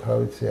გელაპარაკო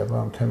თავიცი აბა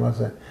ამ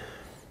თემაზე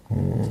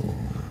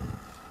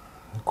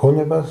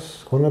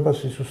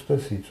გონებას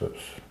სისუსტეს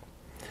იწვევს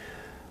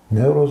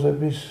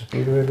ნევროზების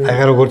პირველი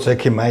აი როგორც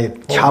ექიმი აი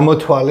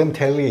ჩამოთვალე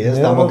მთელი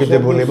ეს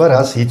დამოკიდებულება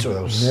რას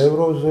იწვევს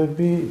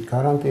ნევროზები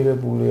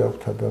გარანტირებული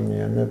აქვთ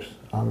ადამიანებს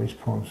ამის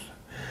ფონზე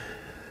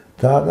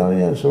და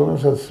ადამიანს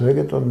რომელსაც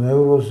ვეგეტო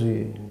ნევროზი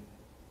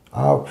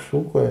აქვს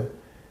უკვე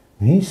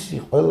მისი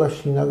ყველა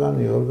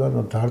შინაგანი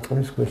ორგანო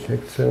დარტყმის ქვეშ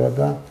ექცევა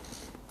და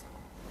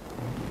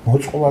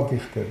მოწყვლადი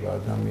ხდება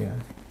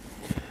ადამიანი.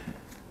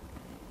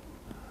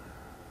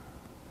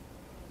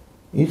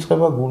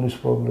 იწყება გულის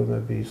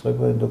პრობლემები,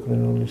 იწყება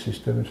ენდოკრინული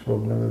სისტემის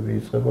პრობლემები,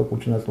 იწყება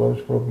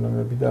კუჭნაწლავის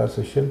პრობლემები და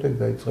ასე შემდეგ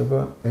დაიწყება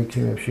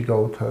ექიმებში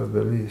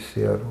გაუთავებელი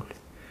სიარული.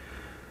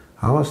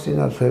 ამას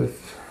წინათ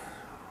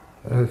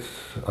ეს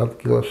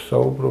ადგილას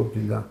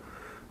საუბრობდი და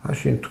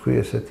მაშინ თქვი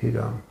ესეთი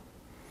რამ.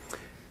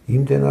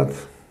 იმდენად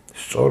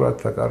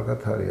სწორად და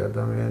კარგად არის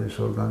ადამიანის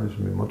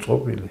ორგანიზმი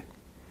მოწყობილი,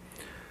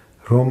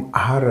 რომ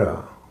არა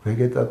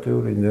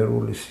ვეგეტატიური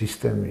ნერვული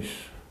სისტემის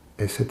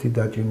ესეთი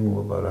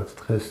დაჭიმულობა, რაც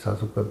დღეს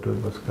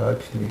საზოგადოებას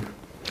გააჩნია.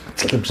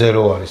 წლებზე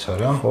რო არის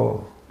არა? ხო.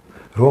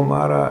 რომ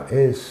არა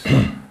ეს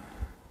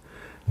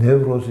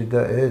ნევროზი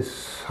და ეს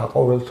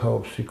საყოველთაო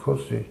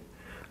ფსიქოზი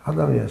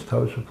ადამიანს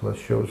თავისუფლად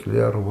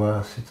შეუძლია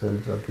 800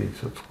 წელიწადი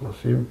იცოცხლოს.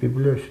 იმ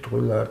ბიბლიაში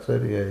ტყუილა არ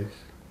წერია ის.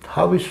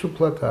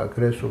 თავისუფლად აქვს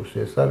რესურსი,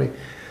 ეს არის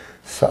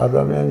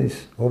ადამიანის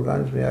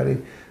ორგანიზმი არის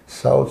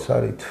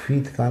საოცარი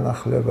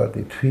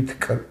თვითგანახლებადი,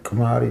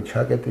 თვითკმარი,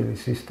 ჩაკეტილი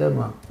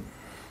სისტემა,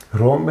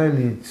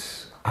 რომელიც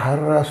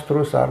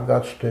არასდროს არ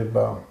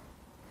გაცვდება.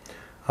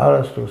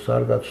 არასდროს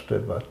არ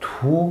გაცვდება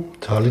თუ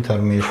ძალით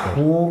არ მიეშვა.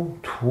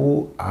 თუ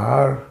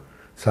არ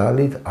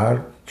ძალით არ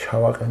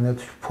ჩავაყენეთ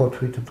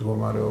შფოთვით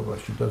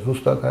მდგომარეობაში და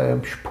ზუსტად აი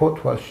ამ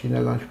შფოთვას,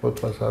 შინაგან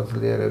შფოთვას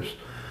აძლიერებს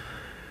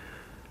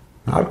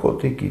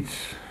ნარკოტიკიც.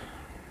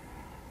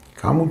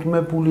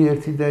 გამუდმებული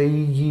ერთი და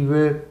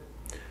იგივე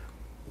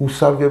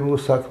უსარგებლო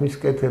საქმის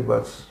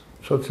კეთებაც,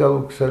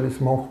 სოციალური ქსელის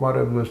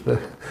მომხმარებლებს და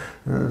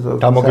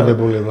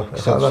დამოკიდებულება.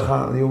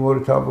 ხან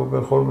იუმორით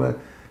ამბობენ ხოლმე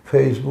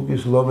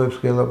Facebook-ის ლობებს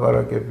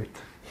გელაპარაკებით.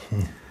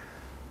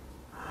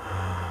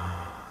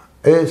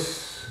 ეს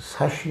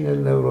საშინელ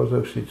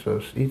ნევროზებს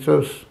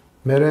იწვევს,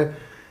 მერე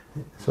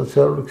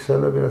სოციალური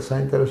ქსელები რა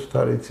საინტერესოდ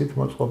არის იცით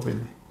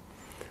მოწყობილი.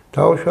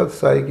 დავუშვათ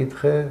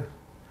საიკითხე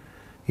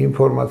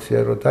ინფორმაცია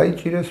რომ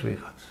დაიჭირეს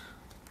ვიღაც.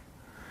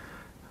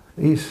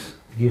 ის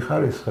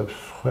გიხარისხებს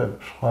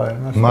სხვა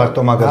ენას.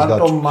 მარტო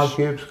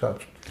მაგებს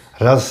გაწვდის.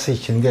 რას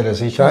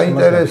ინტერესი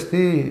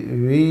საინტერესდი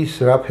ვის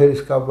რა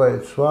ფერის კაბა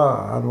ეცვა,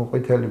 ანუ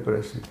ყვითელი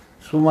პრესი.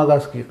 სულ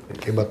მაგას გიყრით.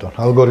 კი ბატონო,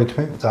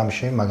 ალგორითმი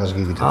წამში მაგას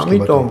გიგითებს კი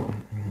ბატონო.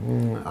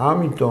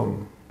 ამიტომ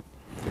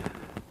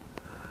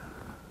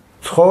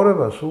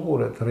ცხოვრებას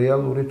უყურეთ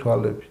რეალური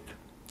თვალებით.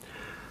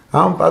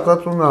 ამ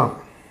პაწაწუნა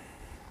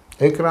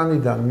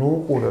ეკრანიდან ნუ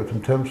უყურებთ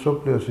მთელ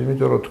მსოფლიოს,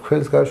 იმიტომ რომ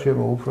თქვენს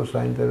გარშემო უფრო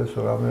საინტერესო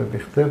რამეები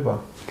ხდება.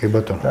 კი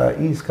ბატონო. და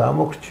ის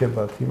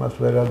გამოგრჩებათ, იმას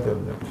ვერ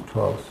ადევნებთ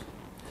თვალს.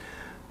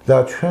 და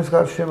ჩვენს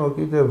გარშემო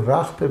კიდევ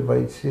რა ხდება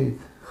იცით?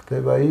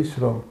 ხდება ის,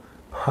 რომ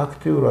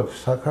ფაქტიურად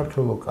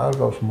საქართველო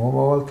კარგავს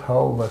მომავალ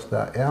თაობას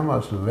და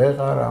ამას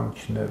ვეღარ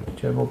ამჩნევთ,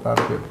 ჩემო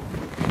კარგები.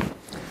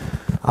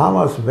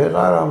 ამას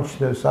ვეღარ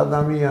ამჩნევს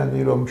ადამიანი,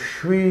 რომ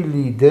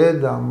შვილი,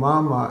 დედა,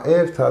 მამა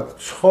ერთად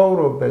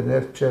ცხოვრობენ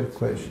ერთ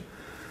ჭერქვეშ.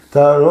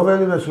 და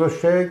რომელიმეს რო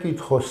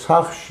შეეკითხო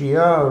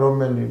სახლშია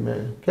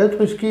რომელიმე,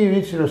 კითხვის კი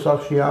ვიცი რომ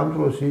სახლში ამ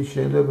დროს ის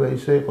შეიძლება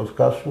ისე იყოს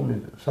გასული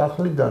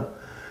სახლიდან.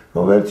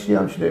 რომ ვერ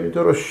შეამჩნევ,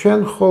 იმიტომ რომ შენ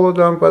მხოლოდ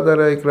ამ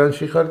პატარა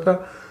ეკრანში ხარ და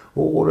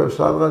უყურებს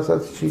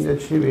რაღაცას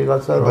ჩინეთში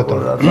ვიღაცა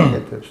როგორ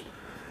აკეთებს.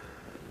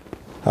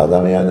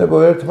 ადამიანებო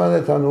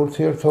ერთმანეთთან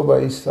ურთიერთობა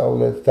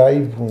ისწავლეთ,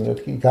 დაიბრუნეთ,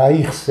 კი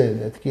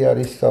გაიხსენეთ, კი არ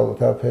ისწავლოთ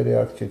აფერი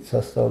არჩით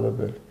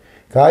სასწავლებელი.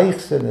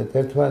 გაიხსენეთ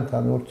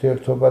ერთმანეთთან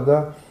ურთიერთობა და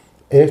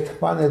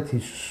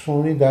ერთმანეთის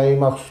სუნი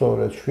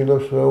დაიმახსოვრეთ,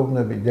 შვილებს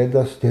ვეუბნები,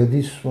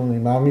 დედის სუნი,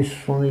 მამის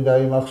სუნი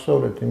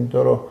დაიმახსოვრეთ,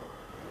 იმიტომ რომ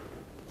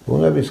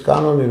ბუნების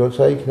კანონი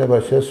როცა იქნება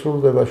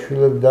შესრულდება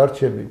შვილები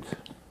დარჩებით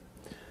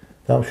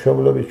და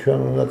მშობლები ჩვენ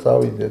უნდა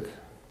წავიდეთ.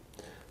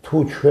 თუ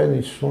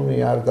ჩვენი სუნი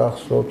არ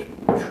გახსოვთ,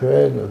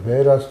 ჩვენ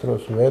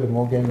ვერასდროს ვერ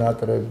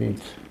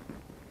მოგენატრებით.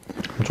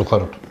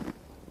 უწუხაროდ.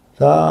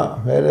 და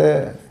მერე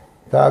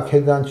და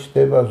აქედან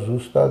ჩდება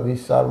ზუსტად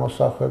ის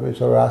წარმოსახვები,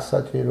 რომ რა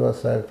საჭიროა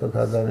საერთოდ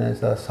ადამიანს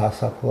და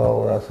სასაფლაო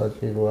რა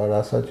საჭიროა,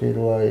 რა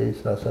საჭიროა ის,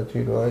 რა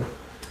საჭიროა ის.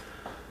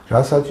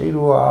 რა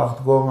საჭიროა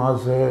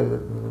აღდგომაზე,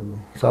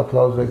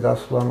 საფლავზე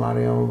გასვლა,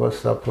 მარიამობას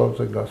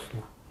საფლავზე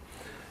გასვლა.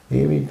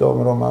 იმიტომ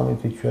რომ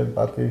ამით ჩვენ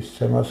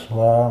პატივისცემას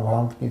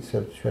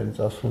ვამტკიცებთ ჩვენ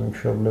წასული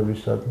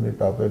მშობლებისადმი,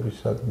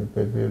 პაპებისადმი,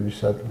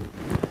 ბებიებისადმი.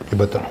 კი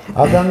ბატონო.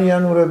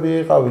 ადამიანურები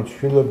იყავით,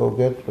 შვილებო,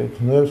 გეტყვით,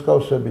 ნუ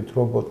ემსგავსებით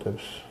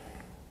რობოტებს.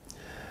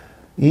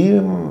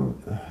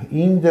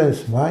 იმდენს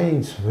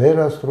მაინც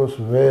ვერასდროს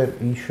ვერ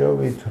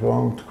იშოვით,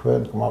 რომ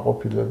თქვენ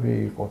კმაყოფილები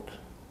იყოთ.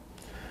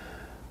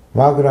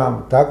 მაგრამ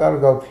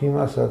დაკარგავთ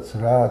იმასაც,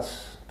 რაც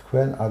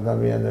თქვენ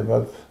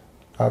ადამიანებად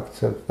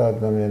გაქცევთ და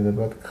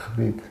ადამიანებად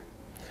გხდით.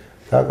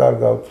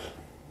 დაკარგავთ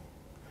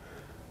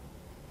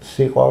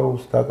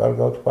სიყვარულს,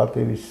 დაკარგავთ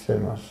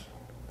პატივისცემას.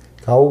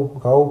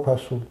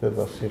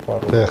 გაუფასურდება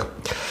სიყვარული.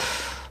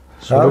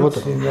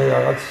 მე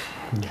რაღაც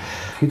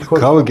თითქოს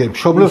გავიგებ,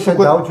 მშობლებს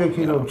უკვე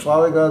დავჭექი რომ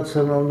წავე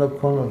გადაცემა უნდა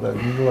გქონოდა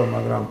გიგლა,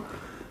 მაგრამ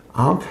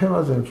ამ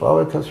თემაზე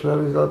წავეთას ვერ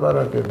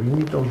ვილაპარაკებ,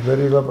 იმიტომ ვერ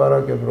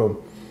ვილაპარაკებ, რომ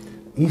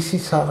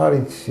ისიც აღარ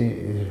იცი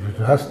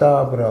რას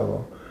დააბრალო.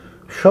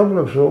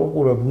 მშობლებს რო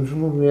უყურებ,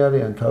 უძლურნი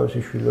არიან თავისი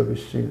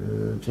შვილების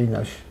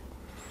წინაშე.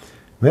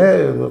 მე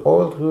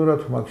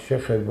ყოველდღიურად მაქვს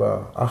შეხება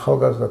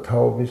ახალგაზრდა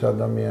თაობის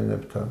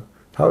ადამიანებთან,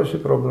 თავისი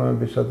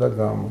პრობლემებისა და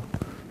გამო.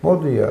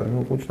 მოდიან,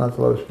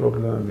 კუჭნაწლავის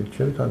პრობლემებით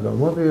ჩემთან და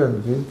მოდიან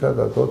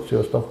ძირითადად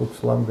 20-25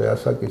 წლამდე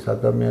ასაკის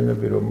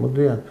ადამიანები რომ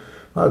მოდიან,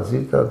 მათ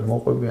ძირითადად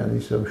მოყვებიან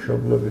ისე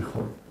მშობლები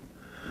ხოლმე.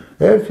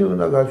 ერთი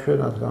უნდა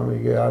გაჩვენათ,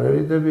 გამიგე არ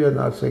ერიდებიან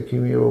არც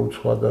ექიმი რო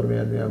უცხო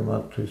ადამიანია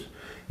მათთვის.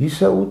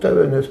 ისე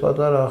უტევენ ეს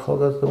პატარა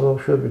ახალგაზრდა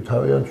ბავშვები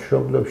თავიანთ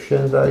მშობლებს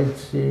შენ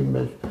დაიცი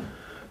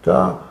და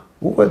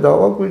უკვე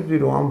დავაკვირდი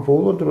რომ ამ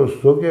ბოლო დროს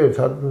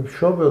ზოგიერთ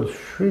მშობელს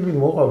შვილი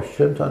მოყავს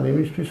ჩემთან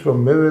იმისთვის რომ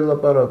მე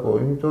ველაპარაკო,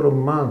 იმიტომ რომ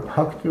მან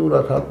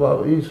ფაქტიურად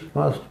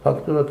მას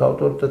ფაქტიურად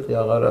ავტორიტეტი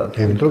აღარ აქვს.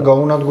 იმიტომ რომ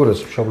გაუნადგურეს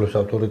მშობლების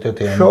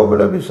ავტორიტეტი.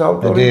 მშობლების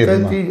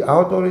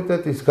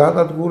ავტორიტეტის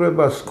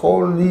განადგურება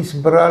სკოლის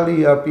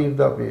ბრალია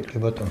პირდაპირ. კი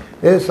ბატონო.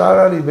 ეს არ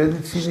არის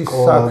მედიცინის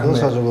საქმე.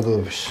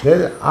 საზოგადოების.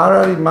 არ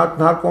არის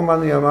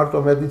ნარკომანია მარტო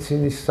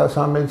მედიცინის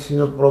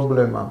სამედიცინო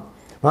პრობლემა.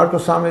 მარტო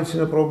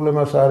სამედიცინო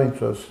პრობლემას არ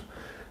იწვევს.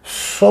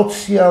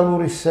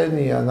 სოციალური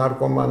სენია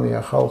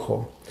ნარკომანია ხალხო.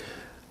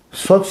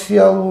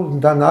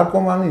 სოციალურ და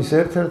ნარკომანიის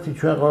ერთ-ერთი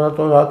ჩვენ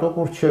რატო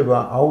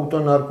გურჩება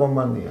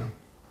აუტონარკომანია.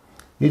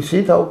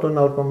 იცით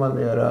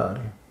აუტონარკომანია რა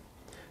არის?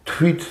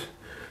 თვით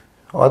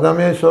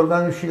ადამიანის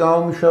ორგანიზმში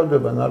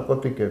გამომუშავდება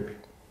ნარკოტიკები,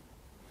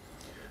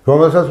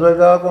 რომელსაც ვერ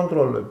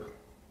გააკონტროლებ.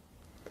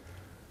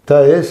 და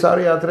ეს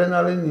არის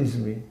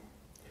ადრენალინიზმი,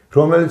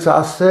 რომელიც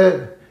ასე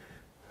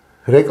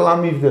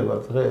რეკლამირდება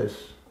დღეს.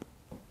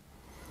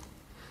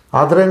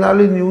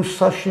 ადრენალინი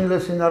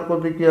უსაშინლესი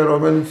ნარკოტიკია,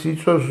 რომელიც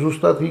იწვევს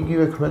ზუსტად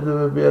იგივე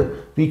ქმედებები,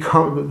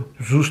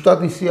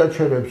 ზუსტად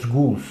ისიაჩერებს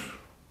გულს.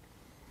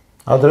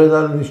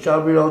 ადრენალინის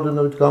ჭარბი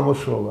რაოდენობით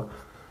გამოსროლა.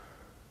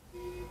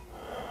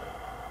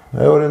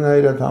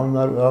 მეორენაირად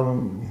ამ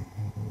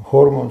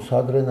ჰორმონს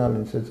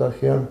ადრენალინს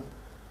ეძახიან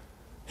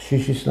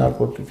შიშის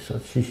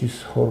ნარკოტიკსაც, შიშის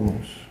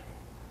ჰორმონს.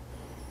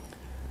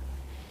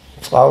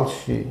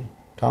 წყალში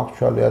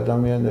დამხმარალი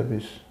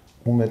ადამიანების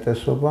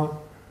უმეტესობა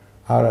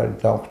არ არის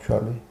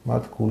დამხმარალი,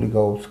 მათ გული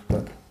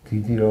გაუცხრათ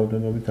დიდი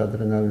რაოდენობით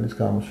ადრენალინის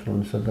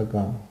გამოსროლისა და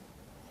გამო.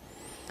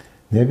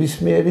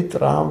 ნებისმიერი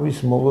ტრავმის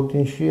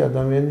მოლოდინში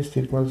ადამიანის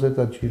თირკმელზე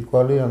და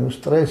ჯირკვალი, ანუ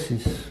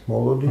სტრესის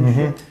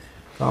მოლოდინში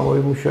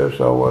გამოიმუშავებს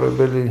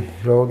აუარებელი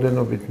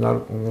რაოდენობით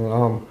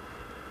ამ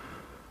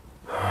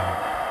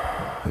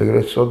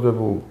ეგრეთ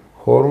წოდებულ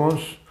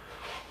ჰორმონს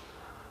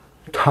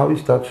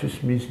თავის დაცვის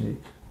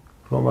მიზნით,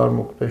 რომ არ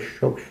მოკვდეს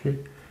შოკში,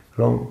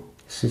 რომ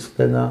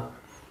სისხლდენა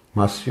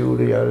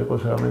მასიური არ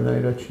იყოს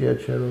რამენაირად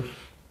შეაჩეროს.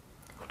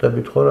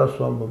 ხვდებით ხო რას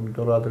ვამბობ,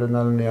 იმიტომ რომ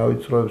ადრენალინი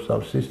ავიწროებს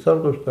ამ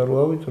სისწარღვებს და რო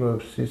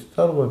ავიწროებს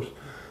სისწარღვებს,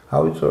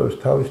 ავიწროებს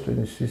თავის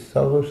ტვინის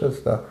სისწარღვებსაც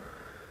და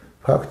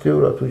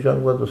ფაქტიურად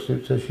უჟანგბადო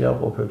სივრცეში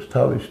ამყოფებს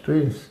თავის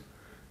ტვინს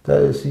და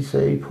ეს ისე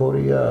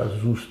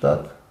ეიფორია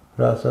ზუსტად,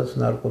 რასაც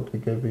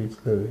ნარკოტიკები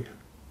იძლევიან.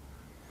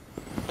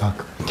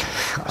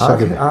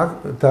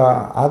 და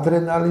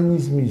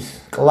ადრენალინიზმის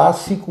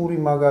კლასიკური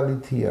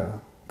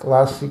მაგალითია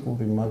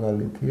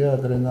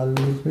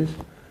ადრენალინიზმის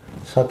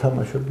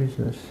სათამაშო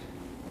ბიზნესი.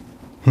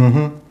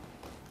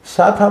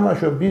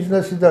 სათამაშო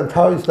ბიზნესიდან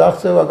თავის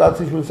დაღწევა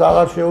კაციშვილს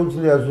აღარ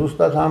შეუძლია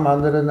ზუსტად ამ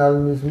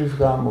ადრენალინიზმის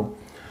გამო.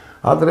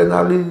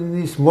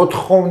 ადრენალინის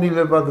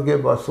მოთხოვნილება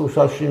დგება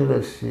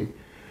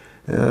უსაშინლესი.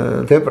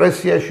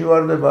 დეპრესიაში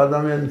ვარდება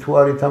ადამიანი თუ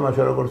არ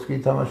ითამაშა, როგორც კი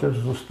ითამაშებს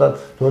ზუსტად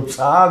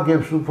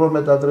წააგებს უფრო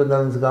მეტ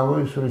ადრენალინს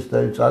გამოისვრის და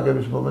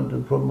წააგების მომენტი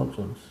უფრო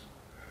მოწონს.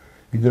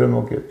 ვიდრე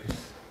მოგების.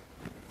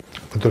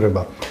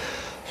 ბუდრება.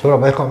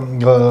 სულამ ეხლა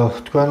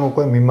თქვენ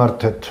უკვე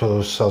მიმართეთ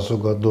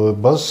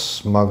საზოგადოებას,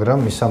 მაგრამ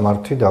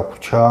მისამართი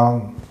დაგვრჩა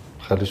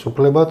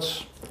ხელისუფლებაც.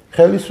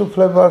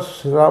 ხელისუფლებას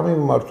რა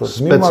მიმართოთ?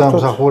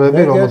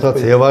 სპეცსამსახურები, რომელთაც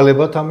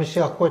ევალებათ ამისი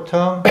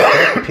აღკვეთა,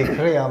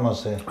 ფიქრი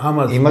ამაზე.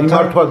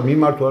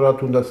 მიმართვა რა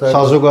თუნდაც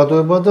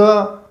საზოგადოება და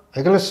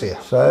ეკლესია.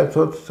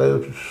 საერთოდ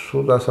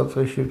სულ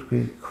დასაწყისში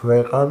თქვი,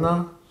 ქვეყანა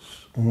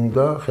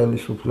უნდა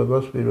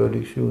ხელისუფლებას პირველ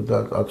რიგში უნდა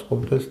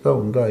აწყობდეს და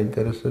უნდა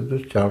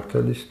აინტერესებდეს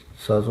ჯანმრთელი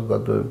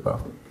საზოგადოება.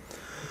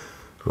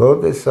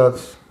 როდესაც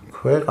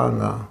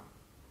ქვეყანა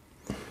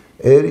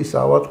ერის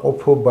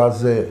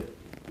ავადმყოფობაზე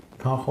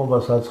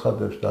თანხმობას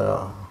აცხადებს და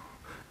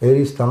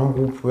ერის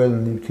დამღუპველ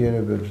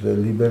ნივთიერებებზე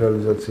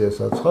ლიბერალიზაციას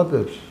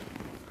აცხადებს,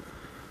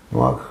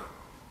 მაგ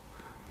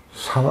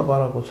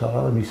სალაპარაკოც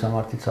აღარ,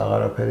 მისამართიც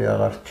აღარაფერი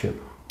აღარ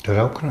რჩება.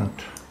 რა ვქნათ?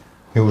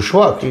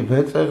 მიუშვათ?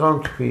 მეწეღან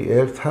თქვი,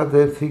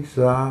 ერთადერთი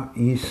გზა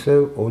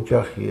ისევ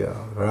ოჯახია.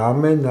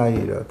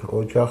 რამენაირად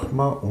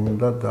ოჯახმა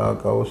უნდა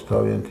დააკავოს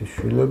თავიანთი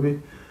შვილები,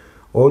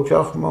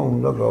 ოჯახმა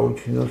უნდა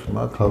გაუჩინოს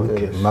მათ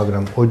ინტერესს.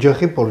 მაგრამ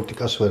ოჯახი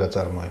პოლიტიკას ვერ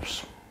აწარმოებს.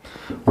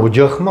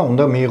 ოჯახმა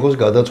უნდა მიიღოს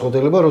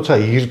გადაწყვეტილება, როცა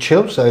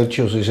ირჩევს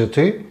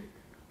ისეთი,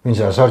 ვინც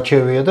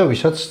ასარჩევია და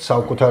ვისაც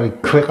საკუთარი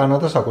ქვეყანა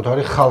და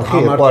საკუთარი ხალხი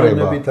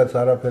ეყარება. ამართლებითაც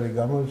არაფერი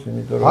გამოდის,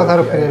 იმიტომ რომ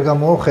არაფერი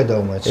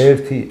გამოვხედავ მეც.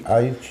 ერთი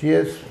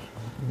აირჩიეს,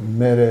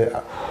 მერე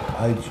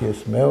აირჩიეს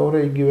მეორე,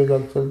 იგივე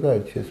გაგრძელდა და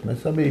აირჩიეს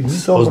მესამე.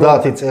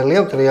 30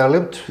 წელია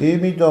ვტრიალებთ.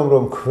 იმიტომ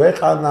რომ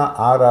ქვეყანა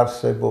არ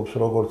არსებობს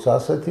როგორც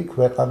ასეთი,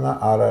 ქვეყანა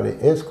არ არის.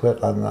 ეს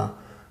ქვეყანა,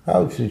 რა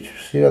ვიცი,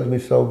 სირად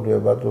მისაუბრია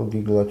ბატონ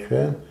გიგლა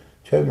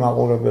ჩვენ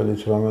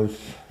მაყურებელიც, რომელიც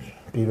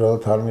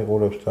პირველად არ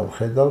მიყურებს და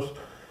მხედავს,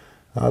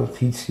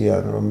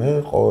 იციან რომ მე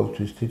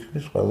ყოველთვის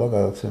თითქმის ყველა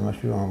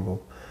გადაცემაში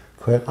ვამბობ,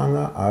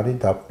 ქვეყანა არის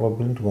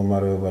დაპყრობილ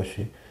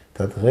მდგომარეობაში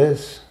და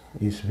დღეს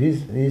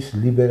ის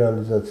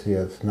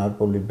ლიბერალიზაციაც,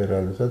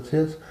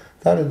 ნარკოლიბერალიზაციაც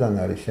დარედან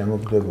არის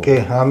შემოგდებული. კი,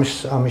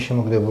 ამის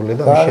შემოგდებული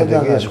და ამის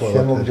შედეგი ეს ყველა.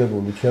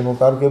 შემოგდებული,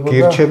 შემოკარგებული.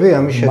 გირჩები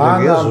ამის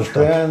შედეგია ზუსტად.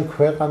 ჩვენ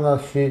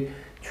ქვეყანაში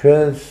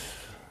ჩვენს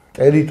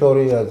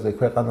ტერიტორიაზე,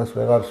 ქვეყანას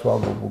ვეღარ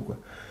სვამობ უკვე,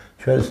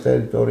 ჩვენს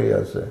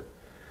ტერიტორიაზე.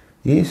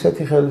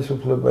 ისეთი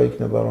ხელისუფლება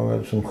იქნება,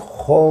 რომელიც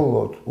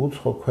მხოლოდ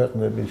უცხო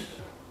ქვეყნების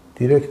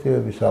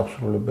დირექტივების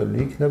აღსრულებელი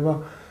იქნება,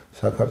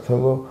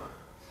 საქართველოს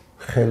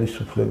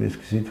ხელისუფლების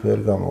გზით ვერ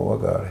გამოვა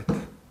გარეთ,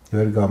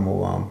 ვერ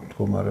გამოვა ამ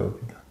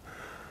მდგომარეობიდან.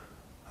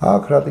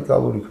 აქ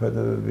რადიკალური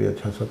ქმედებებია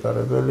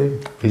ჩასატარებელი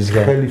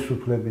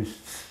ხელისუფლების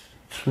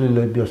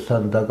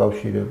ცვლილებასთან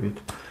დაკავშირებით.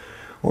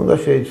 უნდა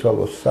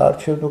შეიცვალოს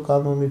საარჩევნო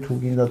კანონი, თუ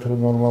გინდათ რომ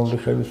ნორმალური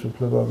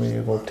ხელისუფლება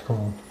მიიღოთ.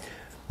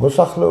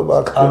 მოსახლეობა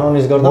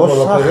კანონის გარდა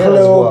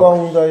მოსახლეობა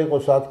უნდა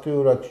იყოს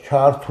აქტიურად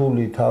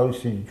ჩართული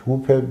თავისი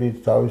ჯგუფებით,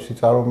 თავისი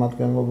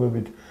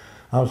წარმომადგენლობებით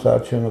ამ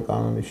საარჩევნო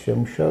კანონის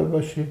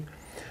შემუშავებაში.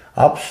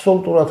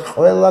 აბსოლუტურად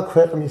ყველა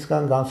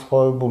ქვეყნისგან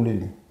განსხვავებული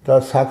და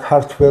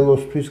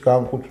საქართველოსთვის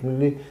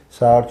განკუთვნილი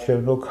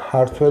საარჩევნო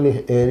ქართველი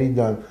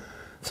ერიდან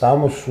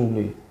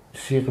წამოსული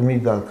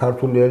სიღმიდან,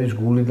 ქართული ერის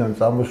გულიდან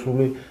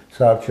წამოსული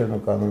საარჩევნო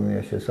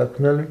კანონია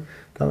შესაქმნელი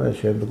და მე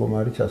შემდგომ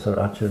არის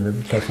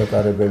არჩევნები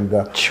ჩასატარებელი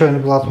და ჩვენი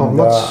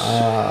პლატფორმაც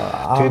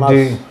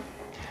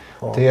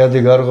დიდი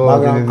გარღვევა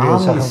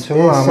გიგლის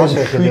სახელმწიფო ამას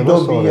ეხება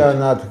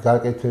სწორად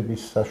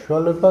გაკეთების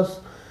საშუალებას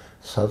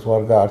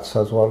საზღვარგარეთ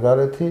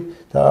საზღვარგარეთი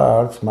და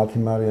არც მათი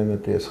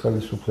მარიონეტი ეს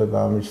ხელისუფლება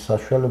ამის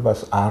საშუალებას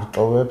არ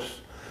ტოვებს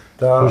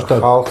და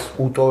ხალხს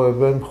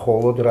უტოვებენ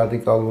მხოლოდ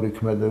რადიკალური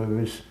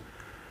ქმედებების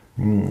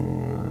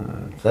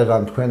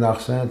წეგან თქვენ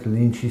ახსენეთ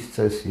ლინჩის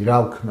წესი რა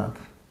ვქნათ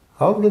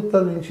ხალხით და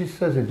ლინჩის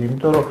წესით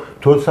იმიტომ რომ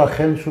თორსა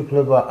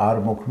ხელისუფლება არ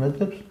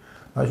მოქმედებს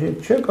მაშინ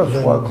რჩება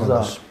სხვა გზა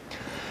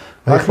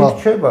მაშინ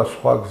რჩება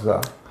სხვა გზა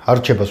არ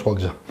რჩება სხვა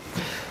გზა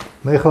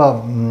მე ხლა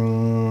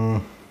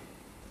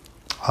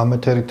ამ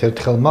ეთერით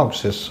ერთხელ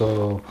მაქვს ეს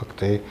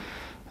ფაქტი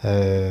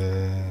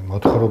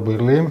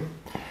მოთხრობილი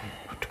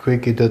თქვი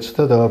კიდეც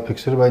და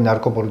დავაფიქსირებ აი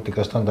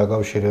ნარკოპოლიტიკასთან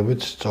დაკავშირებით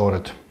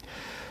სწორედ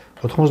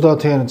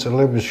 90-იანი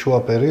წლების შუა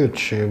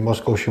პერიოდში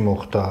მოსკოვში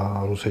მოხდა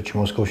რუსეთში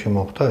მოსკოვში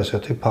მოხდა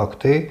ესეთი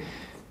ფაქტი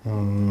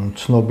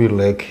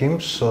ცნობილ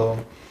ექიმს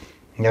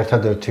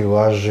ერთადერთი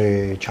ვაჟი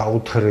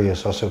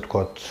ჩაუთრიეს ასე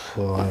ვთქვათ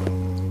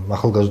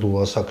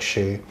ახალგაზრდულ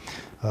ასაკში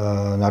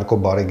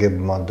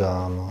ნარკობარიგებმა და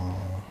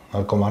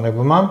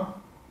ნარკომანებმა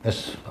ეს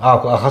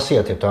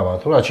ახასიათებთ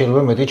ამათ რომ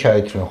შეიძლება მეტი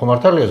ჩაითრიონ ხო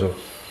მართალია ზო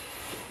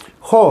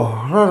ხო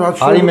რა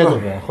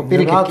შეიძლება ხო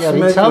პირიქით კი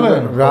არის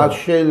ცავენ რაც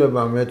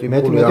შეიძლება მეტი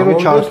ფული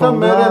ამოვიდეს და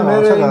მე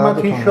იმათ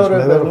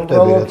იშორებენ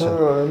უბრალოდ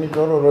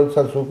იმიტომ რომ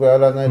როდესაც უკვე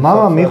არანაირ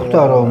მამა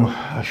მიხვდა რომ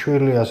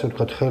შვილი ასე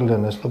ვთქვათ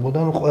ხელიდან ესწრებოდა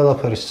ნუ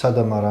ყველაფერი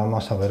სადამ არა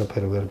ამასა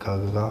ვერაფერი ვერ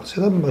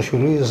გააღწია და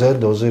შვილი ზე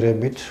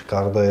დოზირებით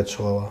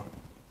გარდაეცვალა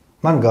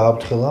მან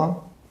გააფრთხილა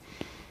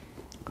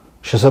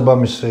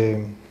შესაბამისი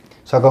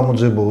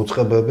საგამოძიებო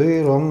უწყებები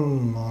რომ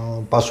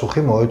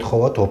პასუხი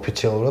მოეთხოვათ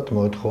ოფიციალურად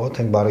მოეთხოვათ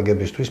იმ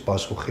ბარიგებისთვის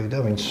პასუხი და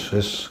ვინც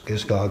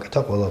ეს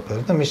გააკეთა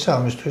ყველაფერი და მისცა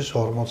ამისთვის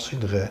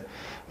 40 დღე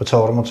როცა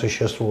 40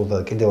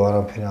 შესრულდა და კიდევ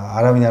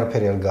არავინ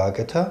არაფერი არ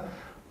გააკეთა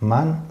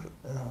მან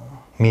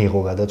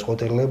მიიღო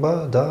გადაწყვეტილება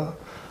და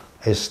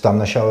ეს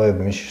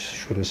დამნაშავეები მის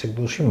შვილის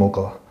სიკვდილში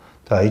მოკლა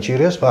და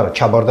აიჭირეს არა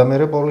ჩაბარდა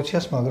მერე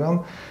პოლიციას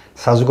მაგრამ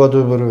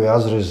საზოგადოებრივი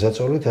აზრის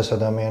ზეწოლით ეს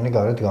ადამიანი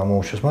გარეთ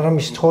გამოუშვეს, მაგრამ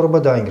მისი ცხოვრება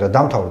დაინგრა,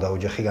 დამთავრდა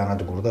ოჯახი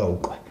განადგურდა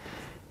უკვე.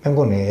 მე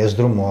მგონი ეს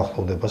დრო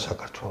მოახლოვდება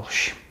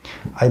საქართველოში.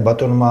 აი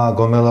ბატონმა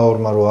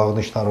გომელაურმა რო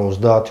აღნიშნა რომ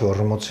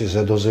 30-40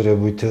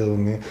 ზედოზირებით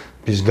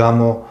ის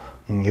გამო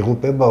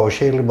იღუპებაო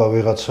შეიძლება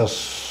ვიღაცას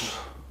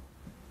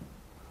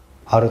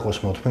არ იყოს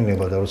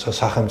მოთმინება და როცა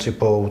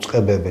სახელმწიფო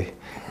უწყებები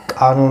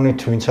კანონით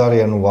ვინც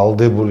არიან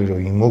ვალდებული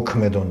რომ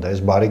იმოქმედონ და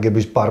ეს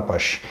ბარიგების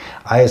პარპაში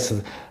აი ეს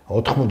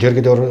ჯერ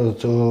კიდევ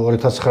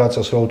 2009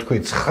 წელს რო ვთქვი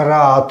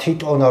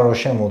 9-10 ტონა რო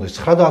შემოდის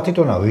 9-10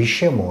 ტონა ვის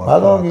შემოვა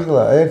ბატონ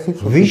გიგლა ერთი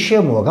წუთი ვის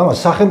შემოვა გამა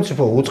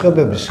სახელმწიფო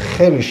უწყებების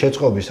ხელი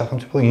შეწყობის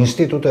სახელმწიფო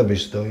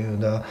ინსტიტუტების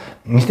და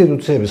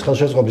ინსტიტუციების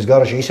ხელშეწყობის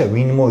garaში ისე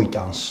ვინ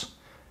მოიტანს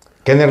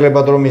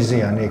გენერლებად რომ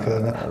იზიანი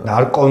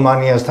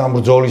ნარკომანიასთან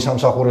ბრძოლის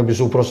სამსახურების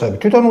უფროსები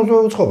თვითონ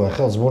უწყობენ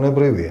ხელს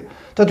ბუნებრივია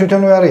და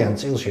თვითონვე არიან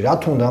წილში რა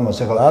თუნდა ამას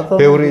ახლა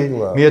ბევრი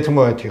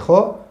მიეთმოეთი ხო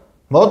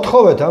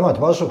მოთხოვეთ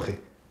ამათ პასუხი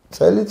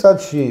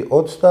წელიწადში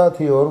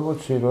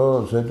 30-40 რო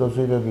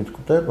ზედოზირებით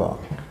გვდება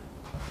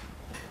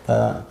და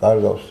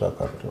კარგავს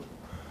საქართველოს.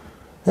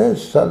 ეს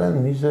ძალიან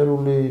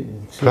მიზერული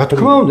რა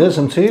თქმა უნდა ეს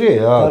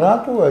მცირეა.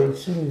 რატოა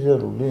იცი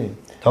მიზერული?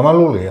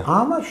 დამალულია.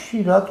 ამაში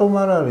რატომ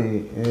არ არის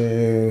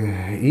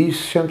ის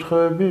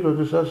შემთხვევები,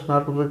 როდესაც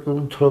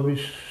ნარკოტიკული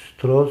თრობის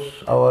დროს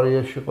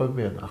ავარიაში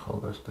ყვებიან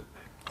ახალგაზრდები?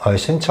 აი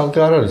ესენი ცალკე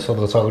არ არის,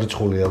 სადღაც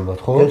აღრიცხული ალბათ,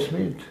 ხო?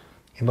 გესმით?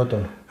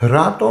 ბატონო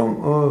რატომ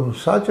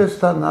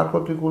საჭესთან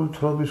ნარკოტიკული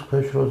თრობის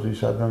ქვეშ რო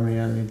ზის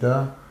ადამიანი და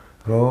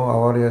რომ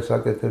ავარიას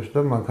აკეთებს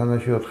და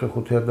მანქანაში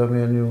 4-5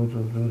 ადამიანი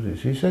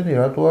უძუძის ისინი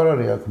რატო არ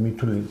არის აქ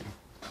მითვლილი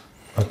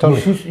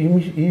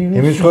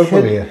იმის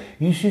ხარფლია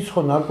ისიც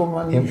ხო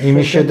ნარკომანი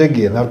იმის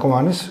შედეგია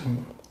ნარკომანის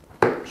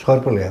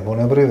ხარფლია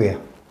ბუნებრივია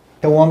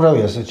და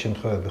უამრავია ეს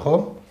შემთხვევები ხო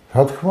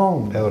რა თქმა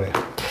უნდა მეორეა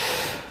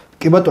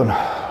კი ბატონო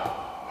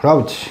რა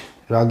ვიცი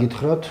რა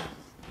გითხრათ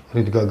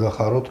რით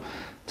გაგახაროთ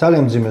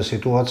ძალიან მძიმე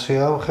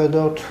სიტუაცია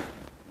ვხედავთ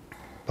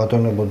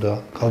ბატონებო და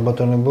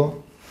ქალბატონებო,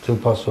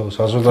 ძილფასო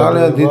საზოგადოება.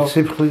 ძალიან დიდ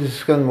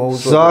სიფხლისგან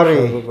მოუწოდეთ. ზარი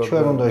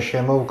ჩვენ უნდა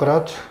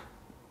შემოვკრათ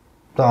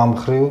და ამ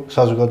ხრივ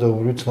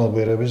საზოგადოებრივი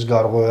ცნობიერების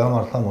გარღვევა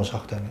მართლა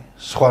მოსახდენი.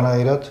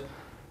 სხვანაირად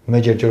მე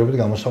ჯერჯერობით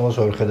გამოსავალს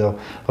ვერ ხედავ.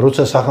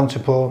 როცა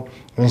სახელმწიფო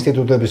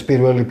ინსტიტუტების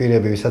პირველი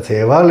პირები, ვისაც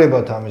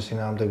ევალებათ ამის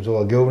წინააღმდეგ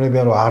ბრძოლა,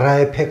 გეუბნებიან, რომ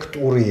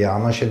არაეფექტურია,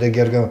 ამან შედეგი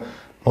არ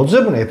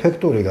მოძებნე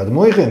ეფექტური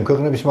გადმოიღენ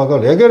ქვეყნების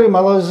მაგალითი. ეგერი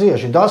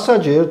მალაიზიაში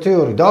დასაჯე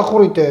 1-2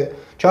 დახვრიტე,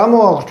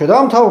 ჩამოახრჩე,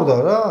 დამთავრდა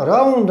რა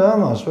უნდა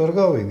ამას ვერ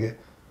გავიგე.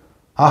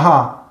 აჰა,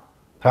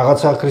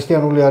 რაღაცა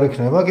ქრისტიანული არ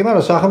იქნება, კი,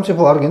 მაგრამ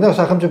სახელმწიფო არ გინდა,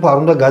 სახელმწიფო არ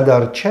უნდა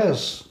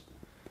გადარჩეს.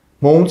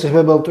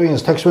 მოუმწიფებელ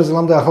ტვინს 16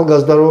 წლამდე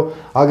ახალგაზრდა რო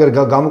აგერ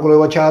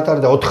გამოკვლევა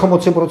ჩაატარდა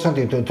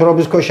 80%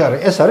 თრობის ქვეშ არის.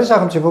 ეს არის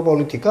სახელმწიფო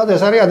პოლიტიკა და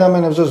ეს არის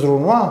ადამიანებზე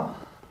ზრუნვა.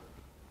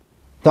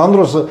 Tam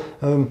დროს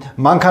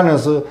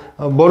მანქანას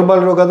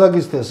ბორბალი რო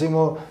გადაგისდეს იმ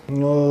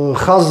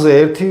ხაზზე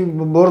ერთი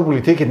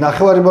ბორბლით იქით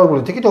ნახევარი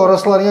ბორბლით იქით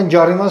 200 ლარიან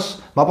ჯარიმას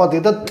მაპატია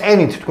და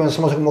ტენით თქვენს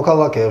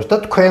მოქალაქეებს და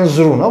თქვენ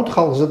ზრუნავთ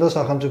ხალხზე და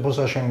სახელმწიფო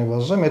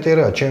საშენებაზე მეტი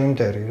რა ჩემი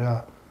მტერი რა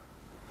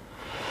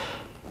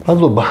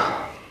მადლობა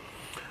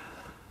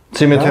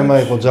ციმე თემა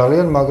იყო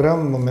ძალიან მაგრამ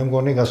მე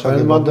მგონი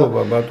გასაგებად და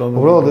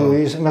უბრალოდ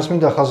იმას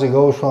მინდა ხაზი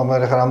გაუშვა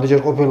მე ხარ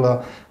ამდენჯერ ყოფილა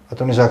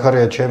ბატონი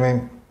ზაქარია ჩემი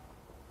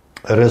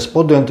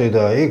რესპონდენტი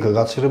და იქ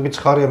გაცილებით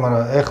ცხარია,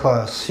 მაგრამ ეხლა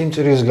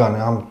სიმწირისგან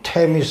ამ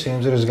თემის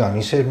სიმწირისგან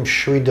ისე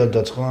მშვიდად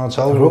და წყნარად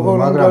საუბრობ,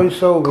 მაგრამ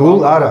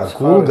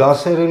გულ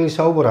გასერილი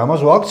საუბარი,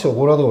 ამას ვაქცევ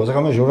ყურადღებას.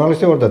 ეხლა მე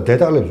ჟურნალისტი ვარ და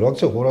დეტალებს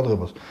ვაქცევ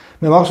ყურადღებას.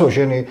 მე მახსოვს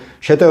შენი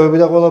შეტევები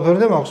და ყველაფერი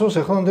და მახსოვს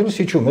ეხლანდელი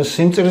სიჩუმე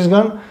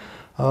სიმწირისგან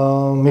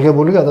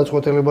მიღებული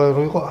გადაწყვეტილება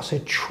რო იყო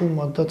ასე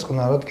ჩუმად და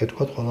წყნარად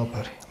გეტყვათ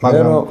ყველაფერი.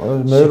 მაგრამ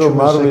მე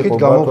რომ არ ვიყო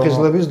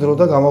გამოფხიზლების დრო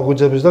და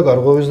გამოღვიძების და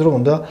გარღვევის დრო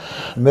უნდა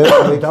მე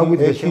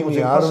დაგვიდგეს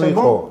არ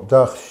ვიყო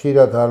და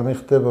ხშირად არ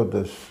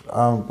მიხდებოდეს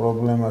ამ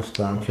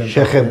პრობლემასთან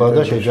შეხება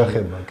და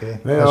შეჯახება, კი?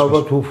 მე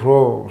ალბათ უფრო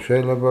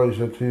შეიძლება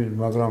ისეთი,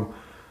 მაგრამ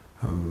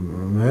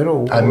მე რომ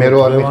არ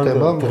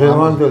მიხდება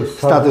დღევანდელ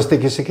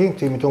სტატისტიკის იქ,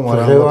 იმიტომ არ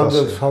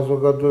დღევანდელ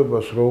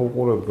საზოგადოებას რო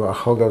უყურებ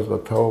ახალგაზრდა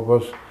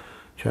თაობას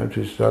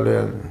ჩემთვის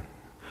ძალიან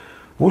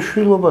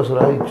უშვილობას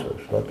რა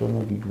იწევს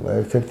ბატონო გიგლა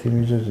ერთ-ერთი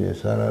მიზეზია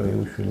ეს არ არის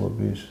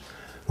უშვილობის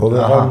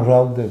მოგეხარ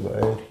მრავლდება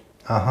ერი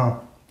აჰა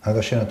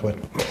აგაშენათ ვარ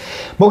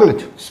მოკლედ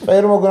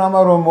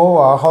სპერმოგრამა რომ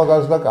მოვა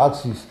ახალგაზრდა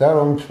კაცის და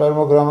რომ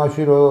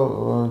სპერმოგრამაში რო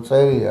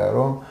წერია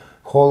რომ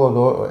მხოლოდ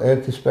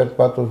ერთი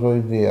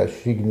სპერმატოზოიდია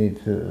შიგნით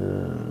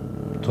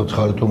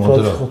ცოცხალი თუ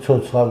მოძრავი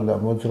ცოცხალი და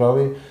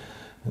მოძრავი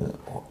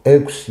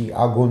 6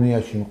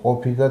 აგონიაში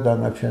მყოფი და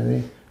დანარჩენი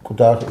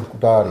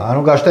კუდარი.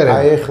 ანუ გაშტერები.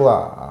 აი ეხლა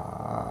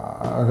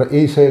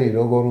ის ერი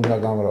როგორ უნდა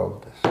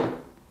გამრავლდეს.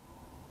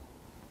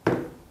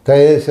 და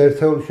ეს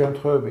ერთეული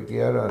შემთხვევები კი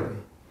არ არის.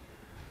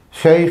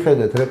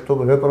 შეიხედეთ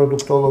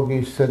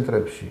რეპროდუქტოლოგიის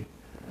ცენტრებში.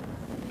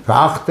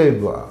 რა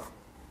ხდება?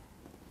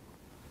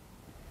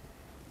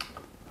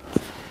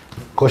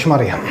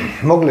 კოშმარია.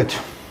 მოკლედ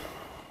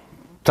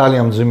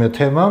ძალიან მძიმე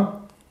თემა.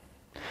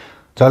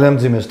 ძალიან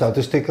მძიმე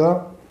სტატისტიკა,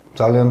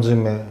 ძალიან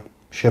მძიმე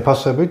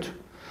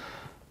შეფასებით.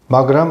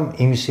 მაგრამ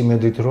იმის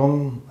იმედით რომ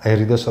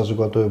ერი და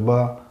საზოგადოება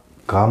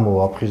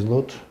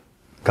გამოვაფხიზლოთ,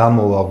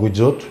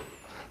 გამოვაგვიძოთ,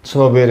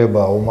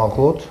 ცნობიერება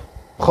უმაღლოთ,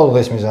 ხოლმე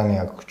ეს მიზანი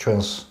აქვს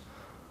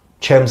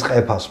ჩემს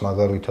ყეფას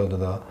მაგალითად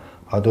და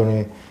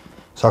ბატონი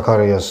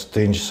ზაქარიას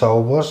დინჯ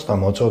საუბარს და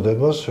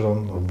მოწოდებას რომ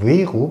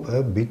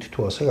ვიღუპებით თუ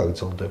ასე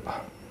გაგრძელდება.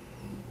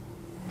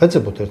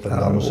 ვეძებოთ ერთად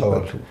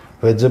გამოსავალი.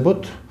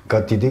 ვეძებოთ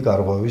დიდი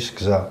გარღვევის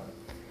გზა.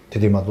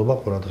 დიდი მადლობა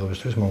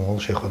ყურადღებისთვის მომავალ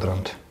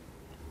შეხვედრამდე.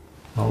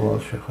 მადლობა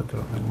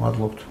შეხვედრამდე.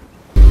 მადლობთ.